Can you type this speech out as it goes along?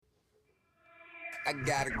I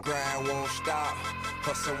gotta grind, won't stop,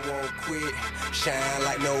 hustle won't quit. Shine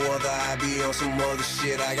like no other, I be on some other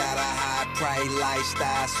shit. I got a high price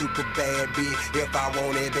lifestyle, super bad bitch. If I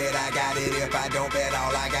want it, bet I got it. If I don't, bet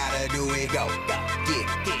all I gotta do is go, get,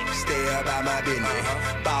 stay about my business.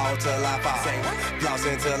 Ball till I fall, floss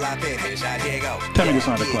until I finish. I did go. Tell me this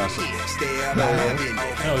on the classic. Stay about my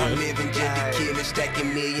business. I'm living just to kill it,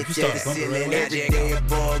 stacking millions to the ceiling. I just go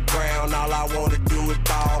above ground, all I wanna do is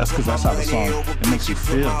ball. That's because that's how the song, it makes you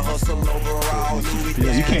feel. You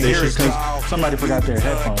can't hear it because somebody forgot their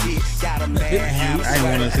headphones. I ain't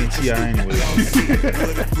want to listen to T.I. anyway.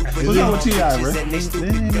 What's up with T.I., bro?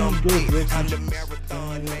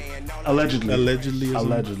 Allegedly.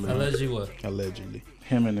 Allegedly what? Allegedly.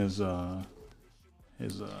 Him and his lady.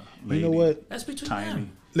 You know what? That's between Tiny.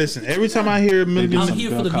 them. Listen, every time I hear a I'm millionaire, here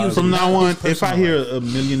for the music. from now on, if I Personal hear life. a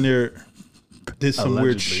millionaire did some weird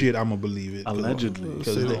Allegedly. shit, I'm gonna believe it.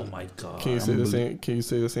 Allegedly. Oh my god. Can you say the same? Can you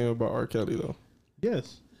say the same about R. Kelly though?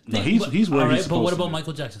 Yes. No, he's where all right, he's but what supposed to about be.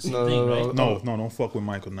 Michael Jackson? Same No, thing, no, right? No, don't fuck with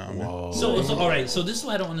Michael now, man. Whoa. So all right. So this is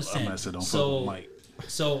what I don't understand. I said don't fuck so with Mike.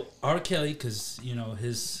 so R. Kelly, because you know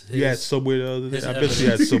his You had Subway the other his day. I bet you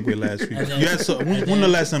had Subway last week. And then- You had when the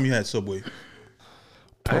last time you had Subway?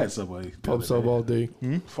 I had Subway. Pub sub all day.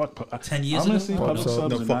 Fuck. 10 years ago? Honestly, Oh, pub no.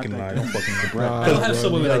 subs Don't are fucking not lie. that Don't good. fucking lie. I don't have bro,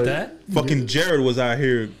 someone you like gotta- that. Fucking Jared was out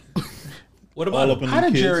here What all about up him? in How the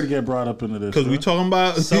did kids. Jared get brought up into this? Because we bro? talking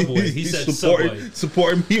about Subway. He he's said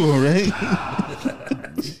supporting people, right?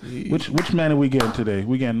 Which Manny we getting today?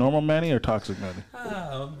 We getting normal Manny or toxic Manny?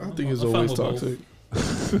 I think it's always toxic.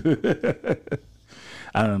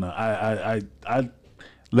 I don't know.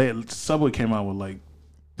 Subway came out with like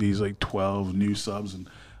these like 12 new subs, and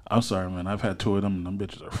I'm sorry, man. I've had 2 of them, and them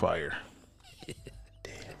bitches are fire.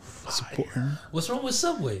 Supporting. What's wrong with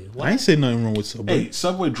Subway? Why? I ain't say nothing wrong with Subway. Hey,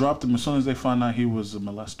 Subway dropped him as soon as they found out he was a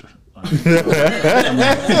molester.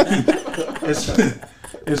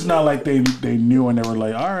 It's not like they knew and they were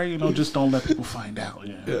like, all right, you know, just don't let people find out.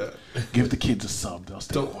 Yeah. Give the kids a sub. They'll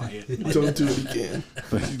stay quiet. Don't do it again.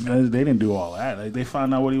 But they didn't do all that. Like, they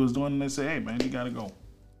found out what he was doing and they said, hey, man, you got to go.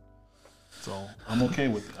 So I'm okay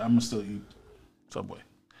with it. I'm going to still eat Subway.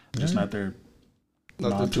 Just not their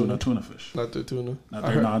non-tuna tuna fish. Not the tuna. Not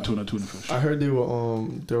their non-tuna tuna fish. I heard they were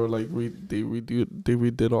like they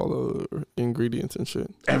redid all the ingredients and shit.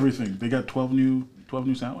 Everything. They got 12 new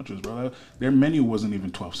sandwiches, bro. Their menu wasn't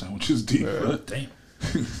even 12 sandwiches deep, bro. Damn.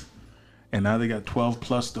 And now they got 12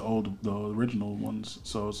 plus the original ones.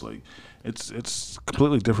 So it's like it's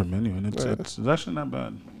completely different menu, and it's actually not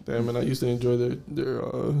bad. Damn, and I used to enjoy their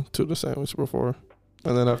tuna sandwich before,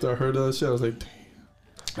 and then after I heard that shit, I was like, damn.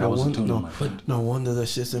 That wasn't tuna, my friend. No wonder that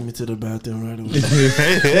shit sent me to the bathroom right away.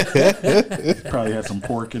 Probably had some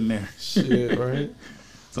pork in there. Shit, right?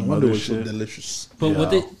 Some Wonder other was so shit. delicious.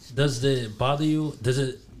 But Yeah. does it bother you? Does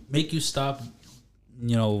it make you stop?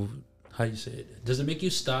 You know how you say it? Does it make you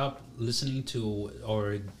stop listening to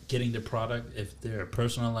or getting the product if their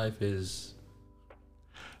personal life is?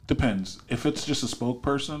 Depends. If it's just a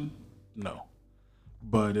spokesperson, no.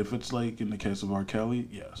 But if it's like in the case of R. Kelly,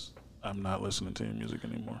 yes. I'm not listening to your music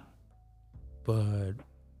anymore. But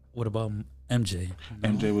what about MJ?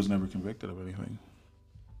 MJ was never convicted of anything.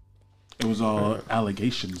 It was all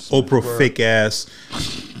allegations. Oprah fake ass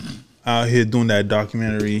out here doing that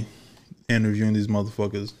documentary, interviewing these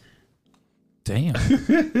motherfuckers. Damn.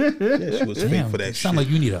 Yeah, she was fake for that shit. Sound like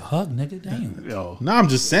you need a hug, nigga. Damn. Yo, No, I'm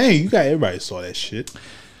just saying, everybody saw that shit.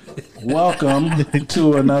 welcome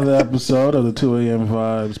to another episode of the 2 a.m.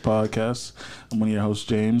 Vibes podcast. I'm one of your hosts,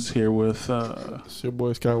 James, here with It's your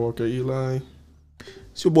boy Skywalker Eli.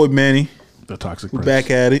 It's your boy Manny. the Toxic We're Prince.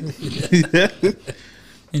 back at it.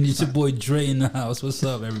 And it's your boy Dre in the house. What's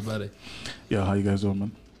up, everybody? Yo, how you guys doing,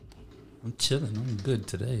 man? I'm chilling. I'm good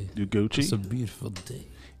today. You Gucci? It's a beautiful day.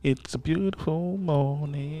 It's a beautiful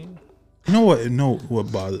morning. You know what?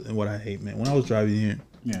 What I hate, man. When I was driving here,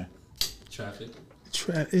 Yeah. Traffic.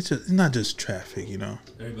 it's not just traffic, you know.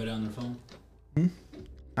 Everybody on their phone.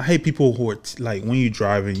 I hate people who are like when you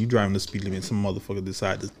driving the speed limit, some motherfucker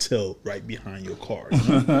decide to tilt right behind your car.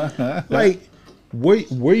 You know? Like,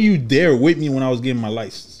 were you there with me when I was getting my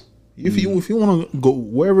license? If you want to go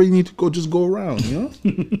wherever you need to go, just go around. You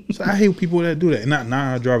know. So I hate people that do that. And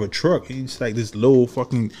now I drive a truck. It's like this little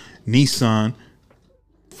fucking Nissan.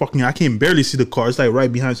 Fucking, I can barely see the car. It's like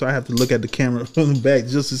right behind, so I have to look at the camera from the back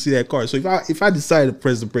just to see that car. So if I decide to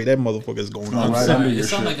press the brake, that motherfucker's going on. right. Sorry, under it your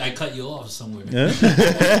sounded shit. like I cut you off somewhere. Yeah?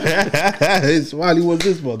 It's Wally was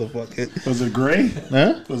this motherfucker. Was it gray?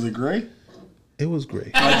 Huh? Was it gray? It was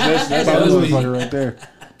great. That's That that was me. motherfucker right there.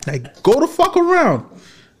 Like, go the fuck around.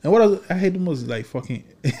 And what I hate the most is like fucking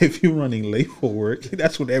if you're running late for work,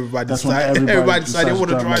 that's when everybody That's when decide everybody decide they want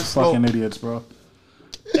to drive like slow. fucking idiots, bro.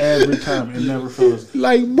 Every time, it never feels.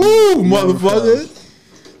 Like move, motherfucker.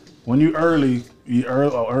 When you early,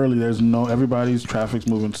 there's no, everybody's traffic's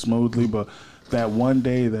moving smoothly, but that one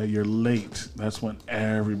day that you're late, that's when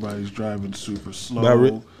everybody's driving super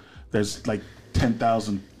slow. There's like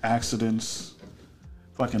 10,000 accidents.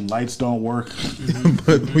 Fucking lights don't work.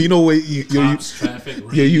 But you know what? Cops, traffic,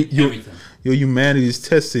 everything. Your humanity is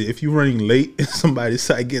tested. If you're running late and somebody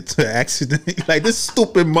decide to get to an accident, like this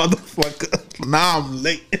stupid motherfucker. Now I'm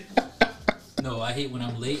late. No, I hate when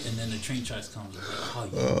I'm late and then the train tracks comes. Like,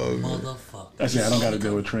 oh, you motherfucker. Actually, I don't got to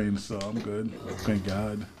deal with trains, so I'm good. Thank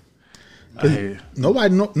God. I hate it.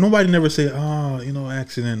 Nobody never say,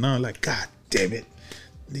 accident. No, like, God damn it.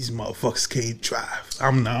 These motherfuckers can't drive.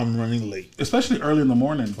 I'm running late. Especially early in the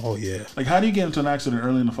morning. Oh, yeah. Like, how do you get into an accident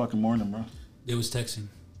early in the fucking morning, bro? It was texting.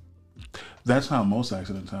 That's how most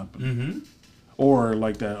accidents happen. Mm-hmm. Or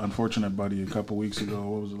like that unfortunate buddy a couple weeks ago,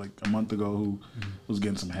 what was it, like a month ago, who was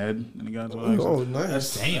getting some head and he got into an accident. Oh,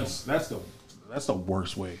 nice. Damn. That's the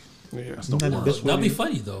worst way. Yeah. That's the Not the worst. best way. That'd be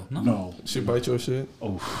funny, though. No. She bite your shit.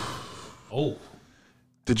 Oh.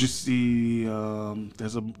 Did you see?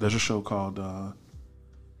 There's a show called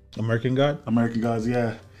American God? American Gods.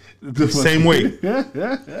 Yeah. Same way.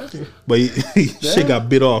 But shit got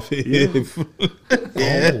bit off.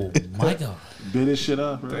 Oh, my God. Bit his shit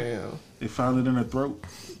up. Right? Damn. They found it in her throat.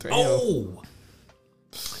 Damn. Oh.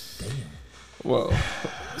 Well,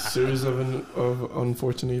 series of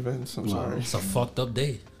unfortunate events. I'm sorry. It's a fucked up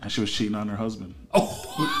day. And she was cheating on her husband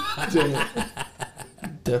Damn.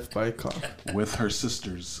 Death by cop. with her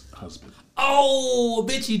sister's husband. Oh,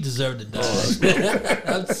 bitch, you deserve to die.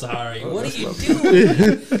 I'm sorry. What are you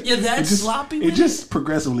doing? You're that sloppy with It just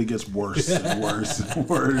progressively gets worse and worse and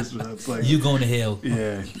worse. It's like, you going to hell.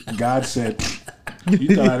 yeah, God said,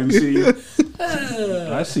 you thought I didn't see you?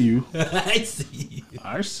 I see you. I see you.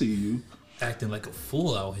 I see you. Acting like a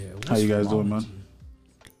fool out here. What's How you guys wrong doing, with man?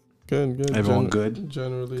 Good. Everyone good?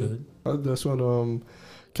 Generally. Good. That's what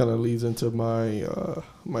kind of leads into my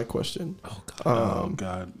my question. Oh, God. Oh,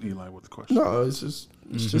 God. Eli, what's the question? No, it's just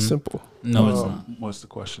simple. No, it's not. What's the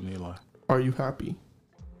question, Eli? Are you happy?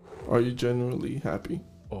 Are you genuinely happy?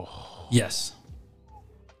 Yes.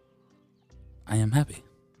 I am happy.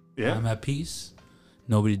 Yeah. I'm at peace.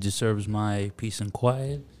 Nobody deserves my peace and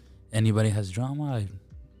quiet. Anybody has drama, I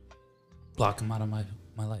block them out of my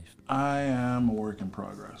life. I am a work in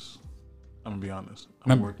progress. I'm going to be honest. I'm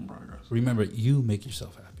Remember- a work in progress. Remember, you make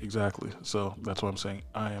yourself happy. Exactly. So that's what I'm saying.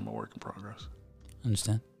 I am a work in progress.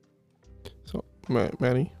 Understand? So,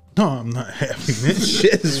 Manny, No, I'm not happy, man.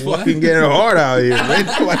 Shit is fucking getting hard out here, man.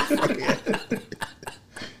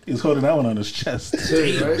 He's holding that one on his chest.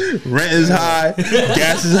 Rent is high,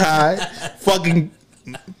 gas is high, fucking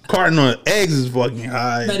carton of eggs is fucking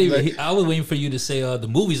high. Not even. I was waiting for you to say the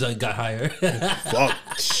movies got higher. Fuck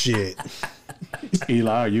shit.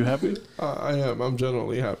 Eli, are you happy? I am. I'm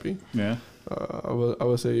generally happy. Yeah. I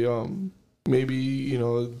would say maybe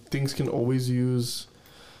things can always use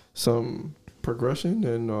some progression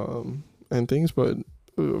and things, but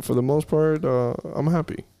for the most part, I'm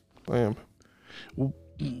happy. I am.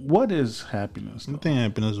 What is happiness? I think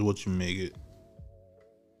happiness is what you make it.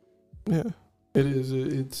 Yeah, it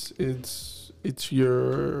is. It's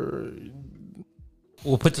your.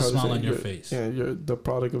 We'll put the how to smile say, on your face. Yeah, you're the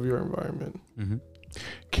product of your environment. Mm-hmm.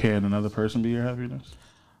 Can another person be your happiness?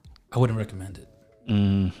 I wouldn't recommend it.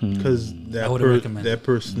 Because I wouldn't recommend that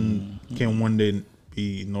person can one day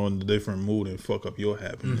be in a different mood and fuck up your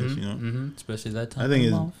happiness, you know? Mm-hmm. Especially that time. I think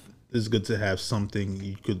of the month. it's good to have something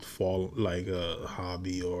you could follow, like a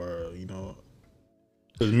hobby or,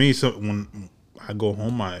 Because me, when I go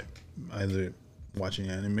home, I either watching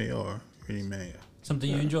anime or reading manga.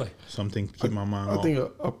 Something you enjoy. Something to keep my mind off. I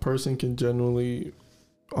think a person can generally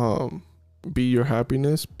be your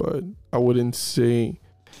happiness, but I wouldn't say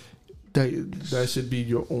that should be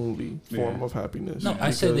your only form of happiness. No,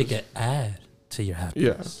 I said they can add to your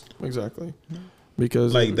happiness. Yeah, exactly.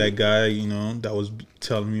 Because like that guy, that was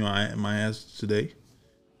telling me my ass today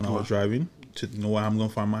when I was driving to know where I'm gonna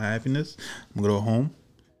find my happiness. I'm gonna go home,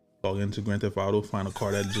 log into Grand Theft Auto, find a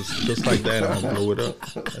car that just like that, and I'm gonna blow it up.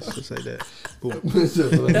 That's just like that. Boom.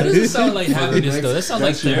 That doesn't sound like happiness, though. That sounds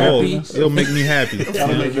like therapy. It'll make me happy.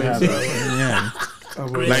 That'll make you happy. Yeah.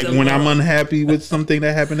 Like when I'm unhappy with something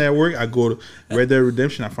that happened at work, I go to Red Dead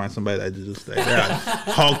Redemption. I find somebody that just like that.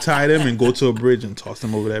 Hog tie them and go to a bridge and toss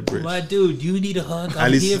them over that bridge. My dude, you need a hug. At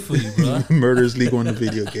I'm least here for you, bro. Murder is legal in the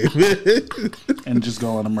video game. And just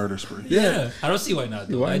go on a murder spree. Yeah. I don't see why not,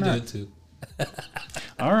 though. Why I not? do it, too.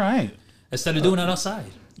 All right. Instead of doing it outside.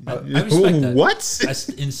 I respect that. What?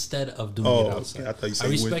 Instead of doing Oh, it outside. okay. I thought you said I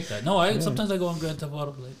you respect that. No, sometimes I go on Grand Theft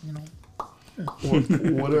Auto, like, you know.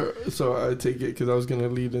 So I take it because I was gonna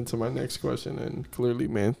lead into my next question, and clearly,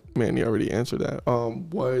 Manny already answered that.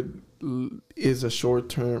 What is a short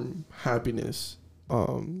term happiness?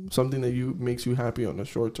 Something that makes you happy on the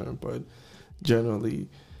short term, but generally,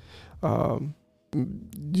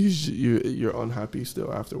 you're unhappy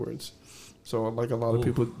still afterwards. So like a lot of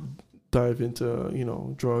people dive into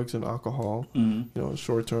drugs and alcohol,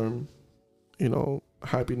 short term,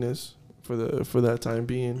 happiness for that time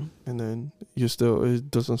being, and then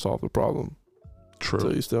it doesn't solve the problem. True.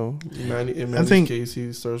 So you still in Manny's case,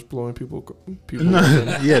 he starts blowing people.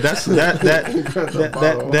 Yeah, that's that's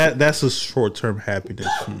a short term happiness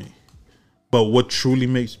for me. But what truly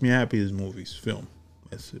makes me happy is movies, film.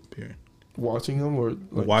 That's it. Period. Watching them or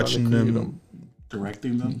like watching them,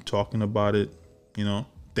 directing them, talking about it.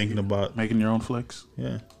 Thinking about making your own flicks.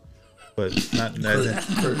 Yeah, but not that.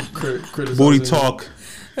 Booty talk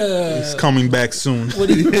is coming back soon. Which one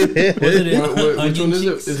is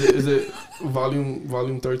it? Is it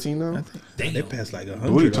volume 13 now? I think they passed like 100.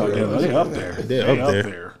 Booty talk, they're up there. They're up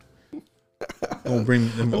there. Don't bring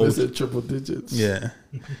them old. Is triple digits? Yeah,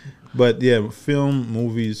 but yeah, film,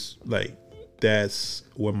 movies, like that's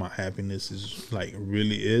where my happiness is. Like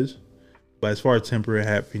really is. But as far as temporary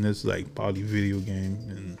happiness, like probably video game,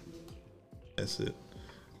 and that's it.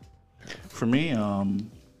 For me,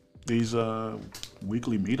 these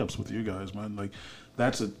weekly meetups with you guys, man, like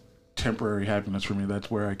that's a temporary happiness for me. That's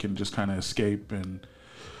where I can just kind of escape and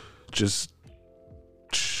just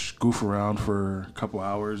goof around for a couple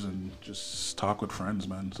hours and just talk with friends,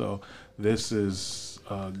 man. So this is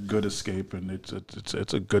a good escape, and it's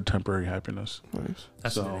a good temporary happiness. Nice.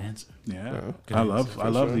 That's a good answer. Yeah, I love I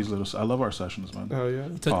love our sessions, man. Oh yeah,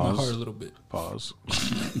 it took my heart a little bit. Pause.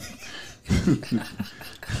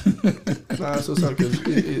 Nah, so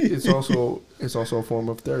it's also a form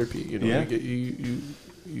of therapy. Yeah.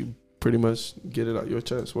 You pretty much get it out your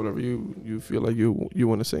chest, whatever you feel like you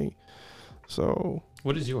want to say. So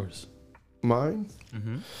what is yours? Mine.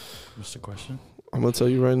 What's the question? I'm gonna tell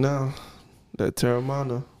you right now. That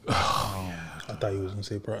Terramana. Oh, yeah. I thought you was gonna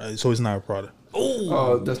say Prada. So it's not a Prada.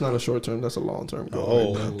 Oh, that's not a short term. That's a long term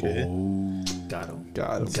goal. Oh, okay. Got him.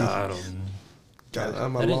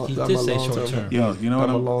 I'm a long term. Yo, you know what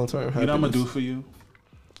I'm long term. You know what I'm gonna do for you?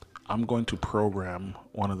 I'm going to program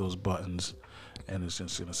one of those buttons, and it's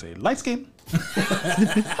just gonna say light skin.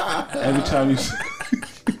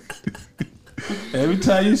 Every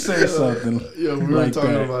time you say something, we were like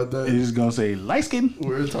talking about that. It's just gonna say light skin. We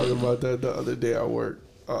were talking about that the other day at work.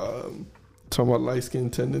 Talking about light skin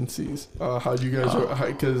tendencies. How you guys were,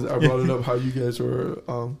 because I brought it up. How you guys were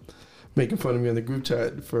making fun of me in the group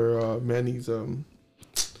chat for Manny's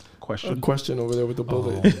question over there with the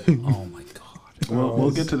bullet. Oh my god.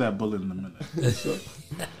 We'll get to that bullet in a minute.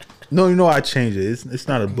 No, I changed it. It's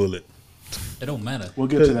not a bullet. It don't matter. We'll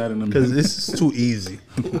get to that in a minute. Because this is too easy.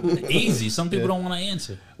 Easy. Some people don't want to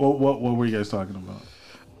answer. What were you guys talking about?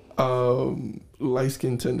 Light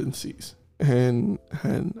skin tendencies. And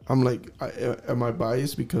I'm like, am I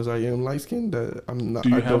biased because I am light skinned? That I'm not. Do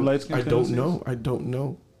you have light skin tendencies? I don't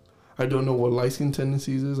know. I don't know what light skin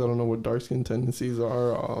tendencies is. I don't know what dark skin tendencies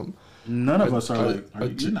are. None of us are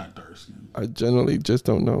you're not dark skinned. I generally just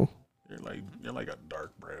don't know. You're like a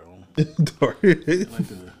dark brown. Dark. You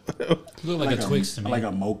look like a Twix to me. Like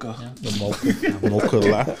a mocha. Yeah. The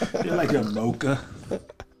mocha. You're like a mocha.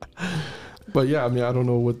 But yeah, I mean, I don't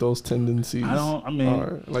know what those tendencies.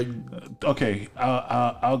 Are. Like, okay,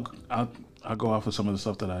 I'll go off of some of the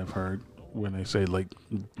stuff that I've heard when they say like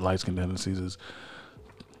light skin tendencies is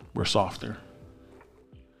we're softer.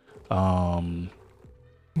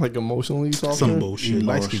 Like emotionally softer. Some bullshit.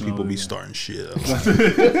 Light skin people be starting shit.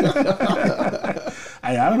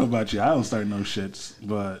 I don't know about you. I don't start no shits,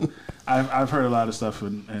 but I've heard a lot of stuff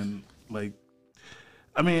and like,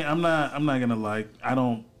 I mean, I'm not gonna lie. I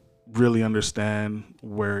don't really understand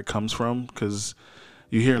where it comes from because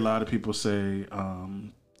you hear a lot of people say,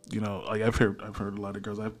 like I've heard a lot of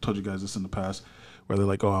girls. I've told you guys this in the past where they're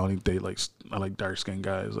like, oh, I only date I like dark skinned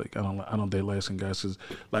guys. Like I don't date light skinned guys because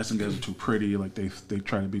light skinned guys are too pretty. Like they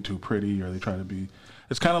try to be too pretty or they try to be.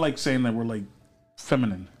 It's kind of like saying that we're like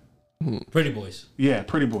feminine. Pretty boys. Yeah,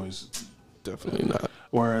 pretty boys. Definitely not.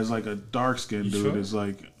 Whereas like a dark skinned dude is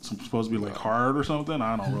like supposed to be like hard or something.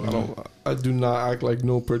 I don't really know. I do not act like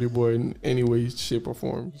no pretty boy in any way, shape, or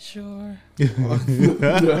form. You sure? You sure?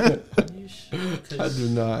 I do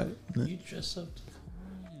not. You dress up.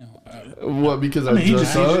 What? Because I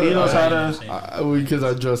dress up. He knows how to. Because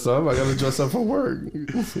I dress up. I gotta dress up for work.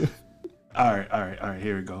 All right.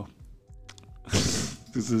 Here we go.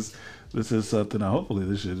 This is something. Hopefully,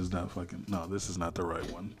 this shit is not fucking. No, this is not the right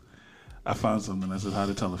one. I found something that says how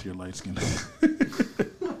to tell if you're light skinned.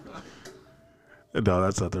 No,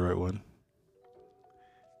 that's not the right one.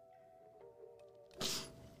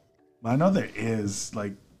 I know there is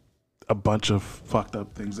like a bunch of fucked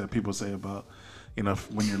up things that people say about, you know,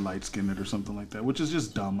 when you're light skinned or something like that, which is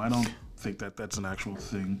just dumb. I don't think that that's an actual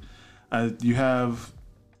thing. You have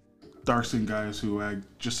dark skinned guys who act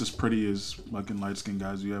just as pretty as fucking light skinned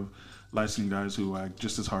guys. You have light skinned guys who act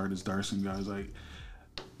just as hard as dark skinned guys. Like,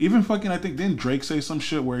 even fucking, I think, didn't Drake say some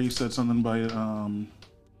shit where he said something about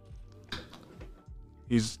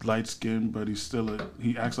he's light skinned, but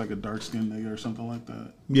he acts like a dark skinned nigga or something like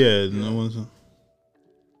that. Yeah, no one's.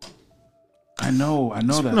 I know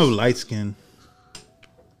that. No light skin.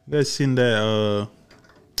 You guys seen that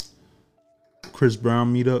Chris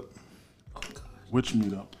Brown meetup? Which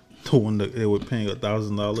meetup? The one that they were paying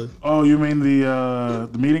 $1,000. Oh, you mean the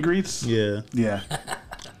meet and greets? Yeah. Yeah.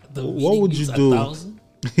 What would you do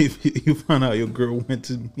if you found out your girl went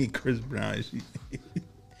to meet Chris Brown and she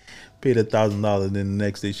paid $1,000, and then the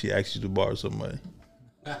next day she asked you to borrow some money?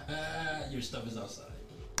 Your stuff is outside.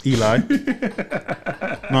 Eli?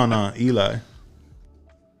 No, Eli.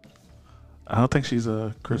 I don't think she's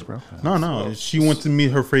a Chris Brown fan. No. She went to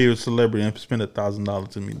meet her favorite celebrity and spent $1,000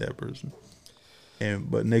 to meet that person.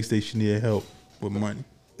 But next day she needed help with money.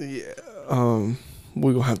 Yeah.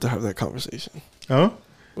 We're gonna have to have that conversation. Huh?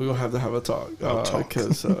 We're gonna have to have a talk.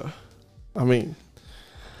 Because I mean,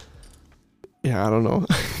 yeah, I don't know.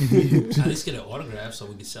 At least get an autograph so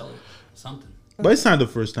we can sell it. Something. But it's not the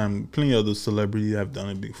first time. Plenty of other celebrities have done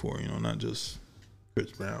it before, you know, not just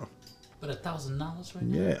Chris Brown. But $1,000 right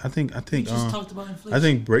now? Yeah, I think We just talked about inflation. I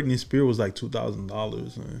think Britney Spears was like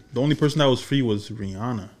 $2,000. The only person that was free was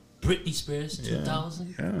Rihanna. Britney Spears,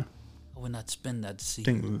 $2,000? Yeah. I would not spend that to see.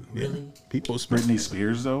 Really? People Britney spend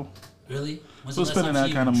Spears though. Really? When's Who's the last spending time that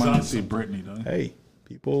she kind of money to dropped see something? Britney though? Hey,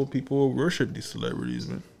 people worship these celebrities,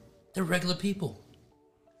 man. They're regular people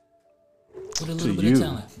with a To little bit you. of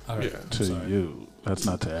talent. All right, Yeah. I'm To sorry. you. That's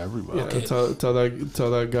not to everybody. Yeah, Okay. tell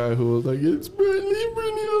that guy who was like, it's Britney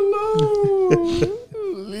alone.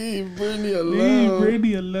 Leave Britney alone. Leave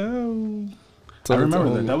Britney alone. Tell I it to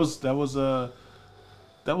remember that. homie.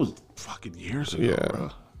 That was fucking years ago, Yeah.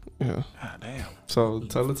 bro. Yeah. God damn. So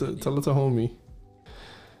tell it to homie.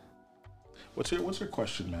 What's your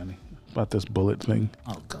question, Manny? About this bullet thing?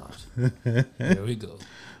 Oh, God. Here we go.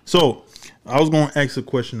 So I was gonna ask a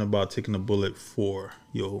question about taking a bullet for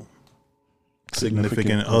your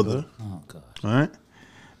significant other. Oh, God. All right,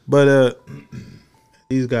 but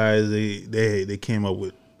these guys they came up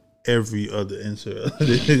with every other answer.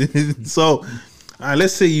 So,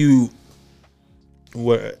 let's say you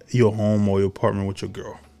were your home or your apartment with your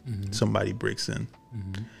girl. Mm-hmm. Somebody breaks in,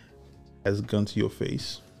 has a gun to your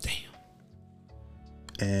face. Damn.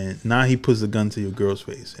 And now he puts the gun to your girl's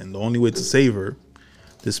face, and the only way to save her,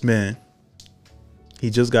 this man,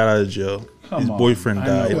 he just got out of jail. His boyfriend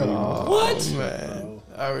died. What? Man.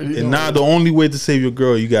 I already And know. now the only way to save your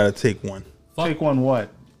girl, you gotta take one. Take one what?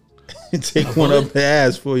 Take one up the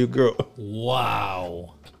ass for your girl.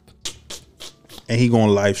 Wow. And he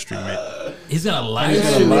gonna live stream it. He's gonna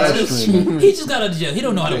live live stream. He just got out of jail. He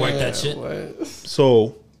don't know how to work that shit. What?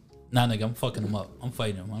 So Nah, nigga, I'm fucking him up. I'm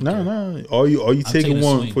fighting him. no. Are you taking taking a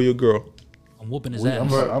one swing. for your girl? I'm whooping his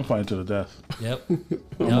ass. I'm fighting to the death. Yep.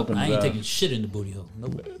 whooping I his ain't ass. taking shit in the booty hole.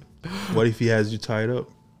 Nope. What if he has you tied up?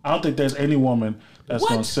 I don't think there's any woman that's What?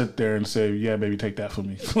 gonna sit there and say, "Yeah, baby, take that for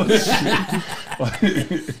me."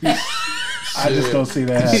 I just don't see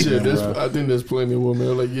that Shit, happening, bro. I think there's plenty of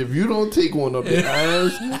women like, if you don't take one up the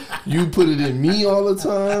ass, you put it in me all the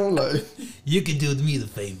time. Like, You can do me the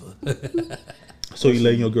favor. So you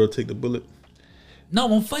letting your girl take the bullet?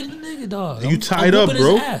 No, I'm fighting the nigga, dog. You I'm tied up, whooping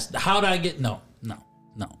bro. His ass. How'd I get? No.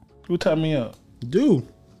 Who tied me up? Dude,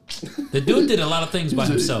 The dude did a lot of things by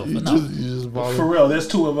himself. you But no. just volunteer. For real, there's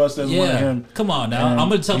two of us that want Yeah. him. Come on now. and I'm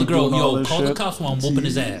gonna tell the he girl, doing all yo, this call the shit. cops while I'm whooping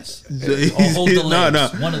his ass. no. hold the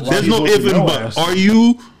legs. One of the There's legs. no He's if and whooping your but. ass. Are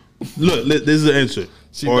you? Look, this is the answer.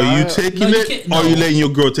 Are you died? taking No, you it? can't- Or are you no. letting your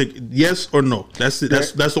girl take it? Yes or no? That's it.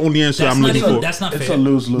 That's the only answer That's I'm not looking even. for. That's not It's fair. a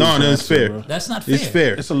lose-lose. No, that's answer, fair. bro. That's not fair. It's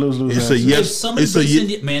fair. It's a lose-lose. It's a answer. yes. If somebody It's a breaks in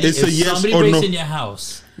ye- your man, it's if a yes somebody or breaks no. in your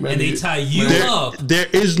house Man, and they you- tie you up, There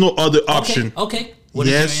is no other option. okay. What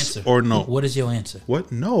is Yes your answer? or no? What is your answer?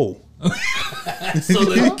 What? No. So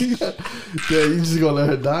like, Yeah, you just gonna let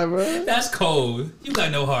her die, bro? that's cold. You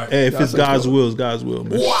got no heart. Hey, if it's That's God's okay. will, it's God's will,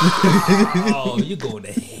 man. Oh, you going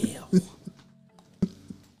to hell.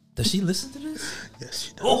 Does she listen to this? Yes,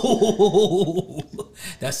 she does. Oh,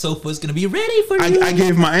 that sofa's gonna be ready for you. I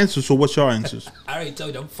gave my answer. So what's your answers? I already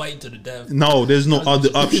told you I'm fighting to the death. No, there's no other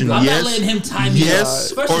option. I'm Yes, not letting him tie me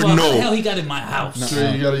yes up. First or of all, no. how the hell he got in my house?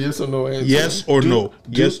 Straight, you got a yes or no answer. yes or no.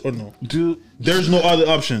 Yes or no. There's no other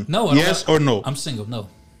option. No. I don't Yes have- or no. I'm single. No.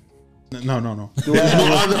 No. There's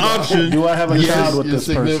no other option. Do I have a child with Your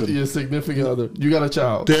this person? Your significant other. You got a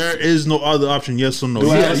child. There is no other option. Yes or no.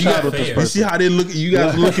 Do I have a You child got- with this fair. You see how they look? You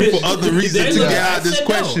guys looking for other reasons There's to a- get I out of this said no.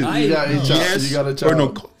 question. I- You got a child. Yes You got a or child. no?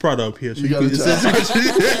 Product up here. So You got a it says-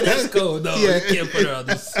 Let's go. No, Yeah. you can't put her on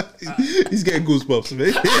this. He's getting goosebumps,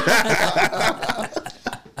 man.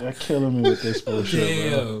 They're killing me with this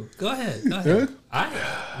bullshit, bro. Damn. Go ahead.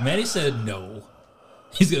 Manny said no.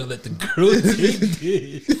 He's gonna let the girl take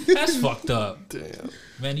it. That's fucked up. Damn.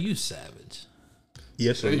 Man, you savage.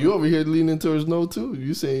 Yes or Hey, no? you over here leaning towards no too.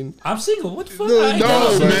 You saying I'm single. What the fuck? No, I ain't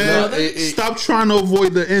got no, no man. brother. Stop trying to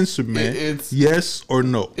avoid the answer, man. it's- Yes or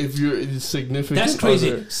no? if you're significant? That's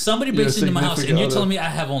crazy. other- Somebody your breaks into my house and significant you're other. telling me I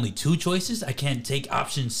have only two choices? I can't take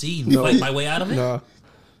option C and No. fight my way out of it? Nah,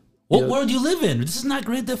 What yeah. world do you live in? This is not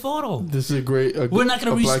Grand Theft Auto. this is a great. We're not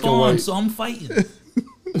going to black and respawn, white. so I'm fighting.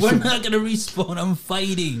 We're not going to respawn. I'm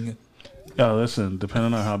fighting. Yo, listen,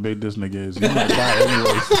 depending on how big this nigga is, you might die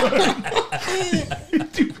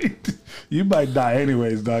anyways. You might die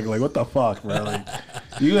anyways, dog. Like, what the fuck, bro? Like,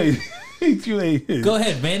 you ain't. You ain't. Go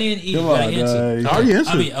ahead, Manny and E. Come You gotta on, answer. dog. I already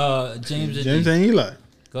answered. I mean, James and James E. and Eli.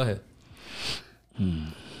 Go ahead.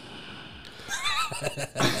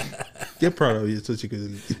 Get proud of you. Such a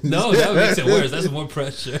good. No, that makes it worse. That's more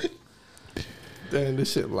pressure. Damn,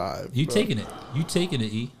 this shit live. You bro. taking it. You taking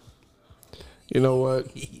it, E. You know what?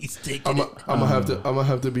 He's taking I'm it. gonna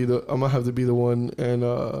have to be the one, and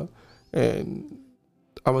I'm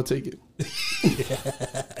gonna take it.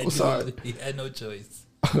 I I'm sorry. He had no choice.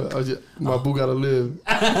 My boo gotta live.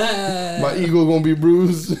 My ego gonna be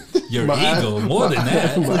bruised. Your My ego, more than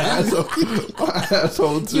that. my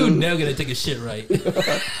asshole too. You're never gonna take a shit right.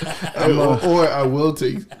 or I will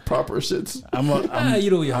take proper shits.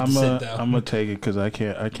 You know you have to sit down. I'm gonna take it because I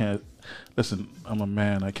can't. Listen, I'm a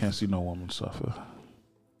man. I can't see no woman suffer.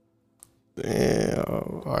 Damn.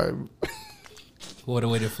 All right. What a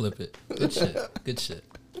way to flip it. Good shit. Good shit.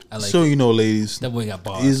 I like So it. you know, ladies, That boy got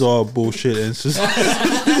bars. these are bullshit answers. These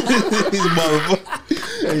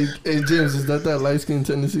motherfuckers. Hey, James, is that light skin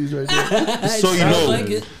tendencies right there? So you Sounds know, like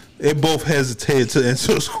it. they both hesitated to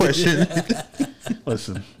answer this question.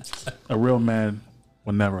 Listen, a real man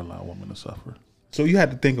will never allow a woman to suffer. So you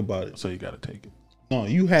had to think about it. So you got to take it. No,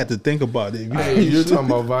 you had to think about it. Hey, you're talking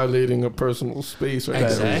about violating a personal space right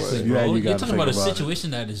Exactly, there. Yeah, bro. you You are gotta talking about a think about it.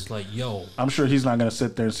 situation that is like, yo, I'm sure he's not gonna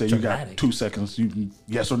sit there and say you got Dramatic. 2 seconds. You can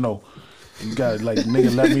yes or no. You got like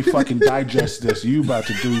nigga, let me fucking digest this. You about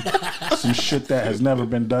to do some shit that has never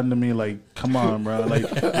been done to me. Like, come on, bro. Like,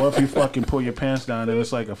 what if you fucking pull your pants down and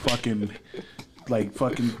it's like a fucking.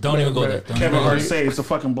 don't even go there. Don't Kevin even go Hart there. say it's a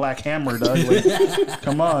fucking black hammer, dog. Like,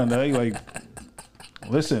 come on, dog. Like,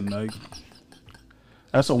 listen, like,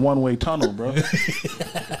 that's a one-way tunnel, bro.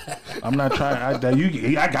 I'm not trying. I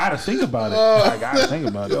gotta think about it. I gotta think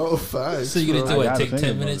about it, Yo, facts. So you gonna bro. do what? gotta Take think 10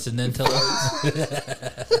 about minutes and then tell us?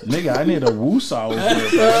 nigga. I need a woosah over here,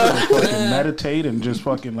 bro. I need to fucking meditate and just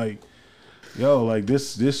fucking like, yo, like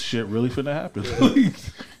this shit really finna happen.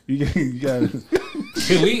 you gotta,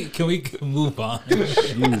 Can we move on?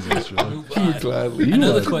 Jesus, bro. Move on. Gladly. You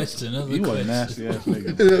Another are- question. Another You a question. nasty ass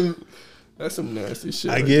nigga. That's some nasty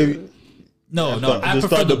shit. I right gave there. you. No, thought- I just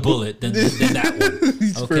prefer thought the the bullet than that one.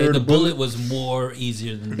 Okay, prefer the the bullet was more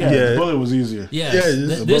easier than Yeah, that. Yeah. the bullet was easier. Yes. Yeah, Th- the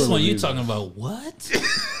this bullet one was you easier. talking about what?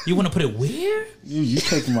 You want to put it where? You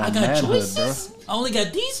taking my I got manhood, bro. choices. I only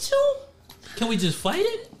got these two. Can we just fight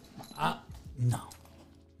it? No.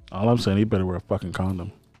 All I'm saying, he better wear a fucking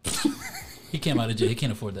condom. He came out of jail. He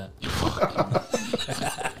can't afford that.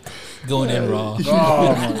 Going in raw.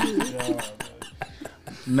 Oh my god.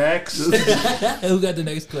 Next. Who got the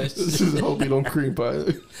next question? Just hope you don't cream pie.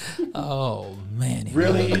 Oh, Manny.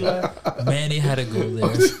 Really, Eli? Manny had to go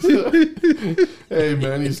there. Hey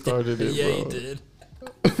man, he started it, Yeah, he bro. did.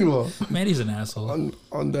 Well, Manny's an asshole.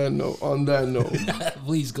 on that note,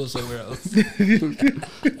 Please go somewhere else.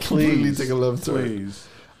 completely Please. take a left turn.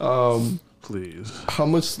 Please. Please. How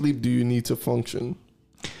much sleep do you need to function?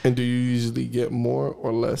 And do you usually get more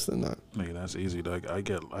or less than that? Nigga, that's easy, dog. I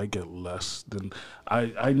get less than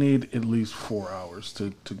I need at least 4 hours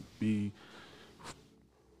to be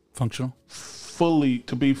Functional.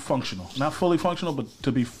 to be functional. Not fully functional, but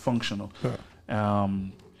to be functional.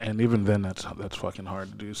 And even then, that's fucking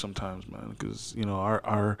hard to do sometimes, man. Because you know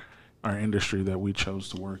our industry that we chose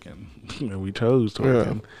to work in, you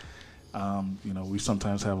know, we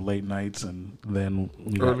sometimes have late nights, and then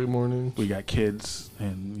Early morning. we got kids,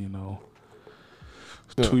 and you know,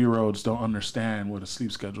 Yeah. 2-year-olds don't understand what a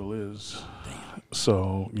sleep schedule is.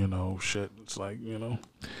 So, shit. It's like,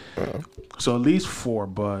 So at least 4,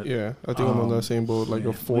 but Yeah, I think I'm on that same boat. Like yeah,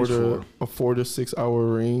 a 4 to 6 hour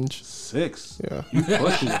range. 6. Yeah, You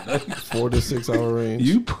pushing it. 4 to 6 hour range.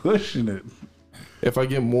 You pushing it. If I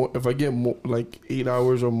get more, like 8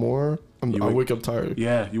 hours or more, I wake up tired.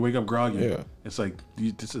 Yeah, you wake up groggy. Yeah. It's like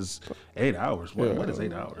this is 8 hours. What is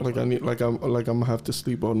 8 hours? Like I need, I'm gonna have to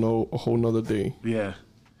sleep a whole nother day. Yeah,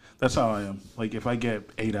 that's how I am. Like if I get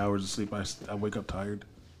 8 hours of sleep, I wake up tired,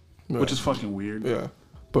 which is fucking weird. Yeah,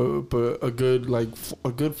 but a good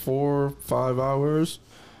 4-5 hours.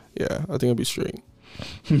 Yeah, I think I'll be straight.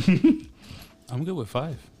 I'm good with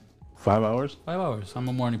 5. 5 hours? 5 hours. I'm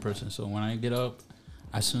a morning person, so when I get up,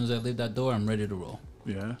 as soon as I leave that door, I'm ready to roll.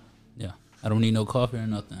 Yeah. Yeah. I don't need no coffee or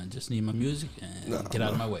nothing. I just need my music and get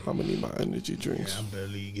out of my way. I'm gonna need my energy drinks. Yeah, I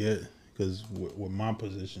barely get because with my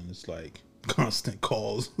position, it's like constant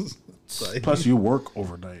calls. It's like, Plus, you work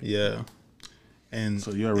overnight. yeah, and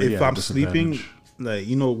So you already if at a I'm sleeping,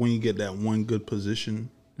 disadvantage. like when you get that one good position,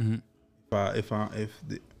 Mm-hmm.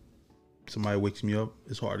 if somebody wakes me up,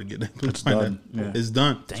 it's hard to get that. It's done. Yeah. It's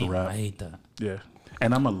done. a Damn, wrap. I hate that. Yeah.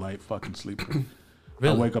 And I'm a light fucking sleeper.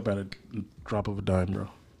 Really? I wake up at a drop of a dime, bro.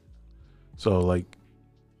 So like,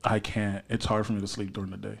 I can't. It's hard for me to sleep during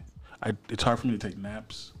the day. It's hard for me to take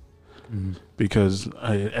naps because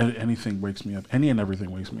anything wakes me up. Any and everything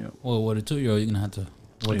wakes me up. Well, with a 2-year-old, you're going to have to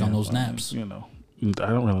work on those naps. I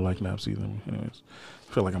don't really like naps either. Anyways,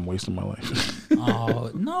 I feel like I'm wasting my life. Oh,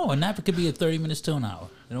 no. A nap could be 30 minutes to an hour.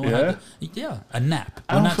 You know, Yeah? Yeah, a nap.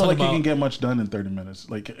 I don't feel like you can get much done in 30 minutes.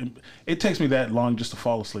 Like it takes me that long just to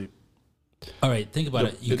fall asleep. All right, think about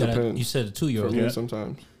it. You depends. said a For 2-year-old. me, Yeah.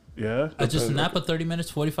 sometimes. Yeah. I just nap of 30 minutes,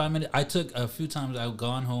 45 minutes. I took a few times. I've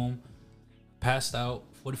gone home, passed out,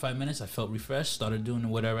 45 minutes. I felt refreshed, started doing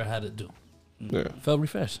whatever I had to do. Yeah. Felt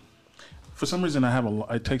refreshed. For some reason,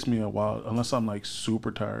 it takes me a while, unless I'm like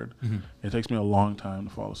super tired. It takes me a long time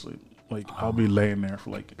to fall asleep. Like I'll be laying there for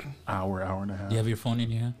like an hour and a half. Do you have your phone in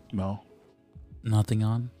your hand? No, Nothing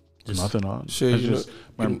on? nothing on. Shit, It's you just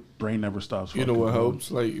my brain never stops. You know what fucking going.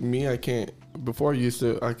 helps? Like me, I can't. Before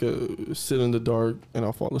I could sit in the dark and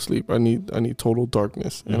I'll fall asleep. I need total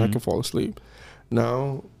darkness and I can fall asleep.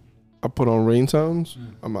 Now, I put on rain sounds.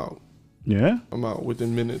 I'm out. Yeah. I'm out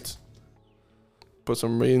within minutes. Put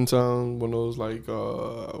some rain sound. One of those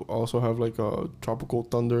also have tropical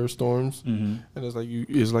thunderstorms, and it's like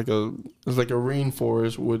it's like a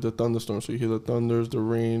rainforest with the thunderstorms. So you hear the thunders, the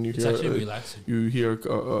rain. It's actually relaxing. You hear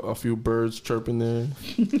a few birds chirping there,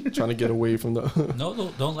 trying to get away from the.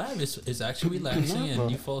 No, don't laugh. It's actually relaxing,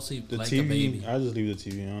 and you fall asleep The like TV, a baby. I just leave the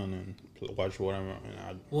TV on and watch whatever.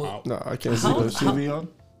 And No, I can't How- sleep with the TV TV on.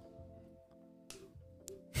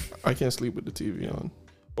 I can't sleep with the TV on.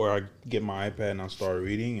 or I get my iPad and I start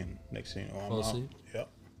reading, and next thing you know, I'm Fall out. asleep? Yep.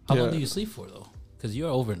 How long Yeah. do you sleep for though? Because you're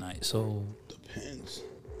overnight, so Depends.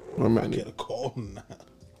 My I man, get a call and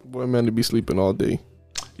boy, man, to be sleeping all day.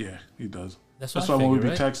 Yeah, he does. that's That's what why I when we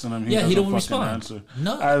figure, be right? texting him, Yeah, he doesn't don't fucking respond. answer.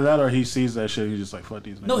 No. Either that or he sees that shit. He's just like, fuck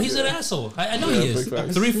these niggas. No, he's an asshole. I know he Yeah, is. big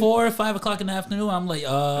facts. 3, 4, 5 o'clock in the afternoon. I'm like,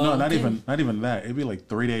 No, not okay. even that. It'd be like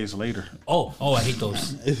 3 days later. Oh, I hate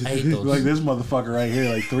those. I hate those. Like this motherfucker right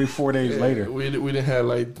here, like 3-4 days later. We didn't have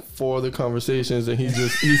like 4 other conversations, and he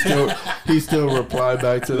still replied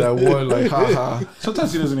back to that one like, haha.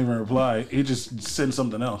 Sometimes he doesn't even reply. He just sends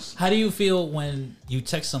something else. How do you feel when you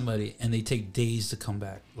text somebody and they take days to come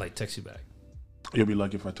back, like text you back? You'll be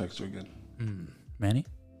lucky if I text you again. Manny?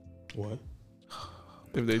 What?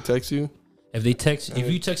 If they text you, If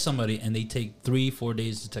you text somebody and they take 3-4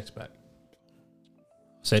 days to text back.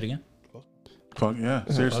 Say it again. Fuck yeah,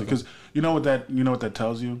 seriously. Because you know what that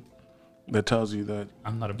tells you? That tells you that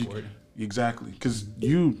I'm not important. exactly. Because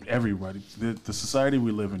everybody, the society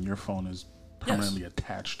we live in, your phone is permanently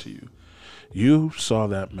attached to you. You saw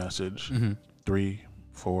that message 3,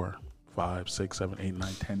 4, 5, 6, 7, 8,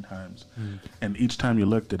 9, 10 times, and each time you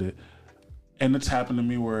looked at it, and it's happened to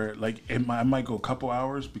me where like I might go a couple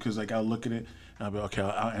hours because like I'll look at it and I'll be okay,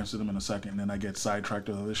 I'll answer them in a second, and then I get sidetracked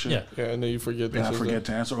with other shit. Yeah. and then you forget. And I forget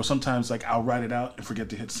to answer, or sometimes like I'll write it out and forget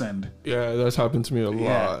to hit send. Yeah, that's happened to me a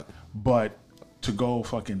lot. But to go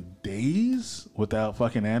fucking days without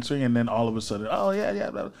fucking answering, and then all of a sudden, oh yeah,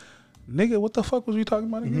 blah, blah. Nigga, what the fuck was we talking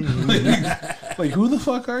about again? like who the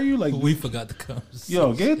fuck are you? Like We forgot to come.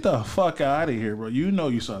 yo, get the fuck out of here, bro. You know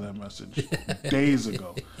you saw that message days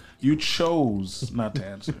ago. You chose not to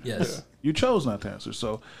answer. Yes. You chose not to answer.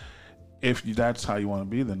 So if that's how you want to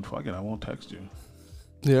be, then fuck it. I won't text you.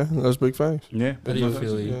 Yeah, that's big facts. Yeah. How do you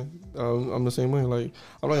feel? Yeah, I'm the same way. Like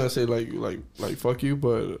I'm not gonna say like fuck you,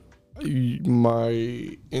 but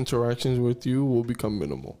my interactions with you will become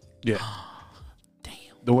minimal. Yeah. Damn.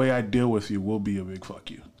 The way I deal with you will be a big fuck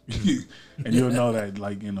you. And you'll know that,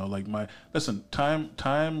 like, you know, like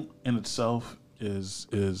time in itself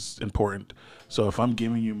is important. So if I'm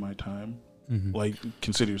giving you my time, like,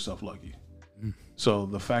 consider yourself lucky. So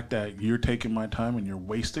the fact that you're taking my time and you're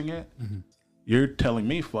wasting it, you're telling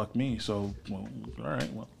me fuck me. So, well, all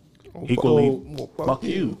right, well, equally fuck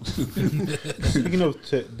you. Speaking of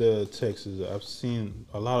the texts, I've seen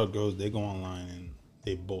a lot of girls, they go online and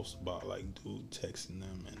they boast about like dude texting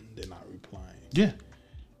them and they're not replying. Yeah.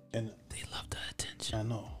 And They love the attention. I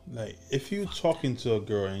know, like, if you're talking to a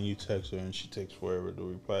girl and you text her and she takes forever to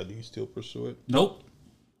reply, do you still pursue it? Nope.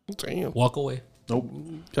 Damn. Walk away. Nope.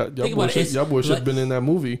 Y'all boys should have been in that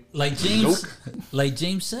movie. Like James, like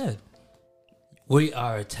James said, we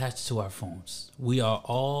are attached to our phones. We are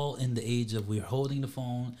all in the age of we're holding the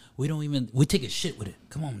phone. We take a shit with it.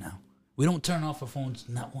 Come on now. We don't turn off our phones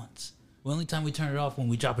not once. The only time we turn it off when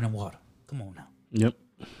we drop it in water. Come on now. Yep.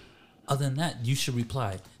 Other than that, you should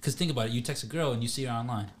reply. Because think about it. You text a girl and you see her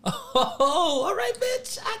online. Oh, all right,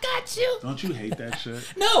 bitch. I got you. Don't you hate that shit?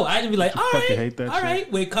 No, I'd be like, all fucking right. hate that all shit?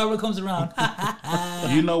 right. Wait, karma comes around.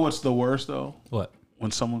 You know what's the worst though? What?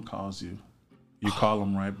 When someone calls you, you call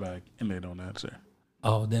them right back and they don't answer.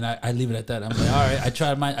 Oh, then I leave it at that. I'm like, all right, I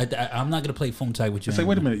tried mine. I'm not going to play phone tag with you. It's like,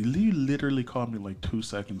 wait a minute, you literally called me like 2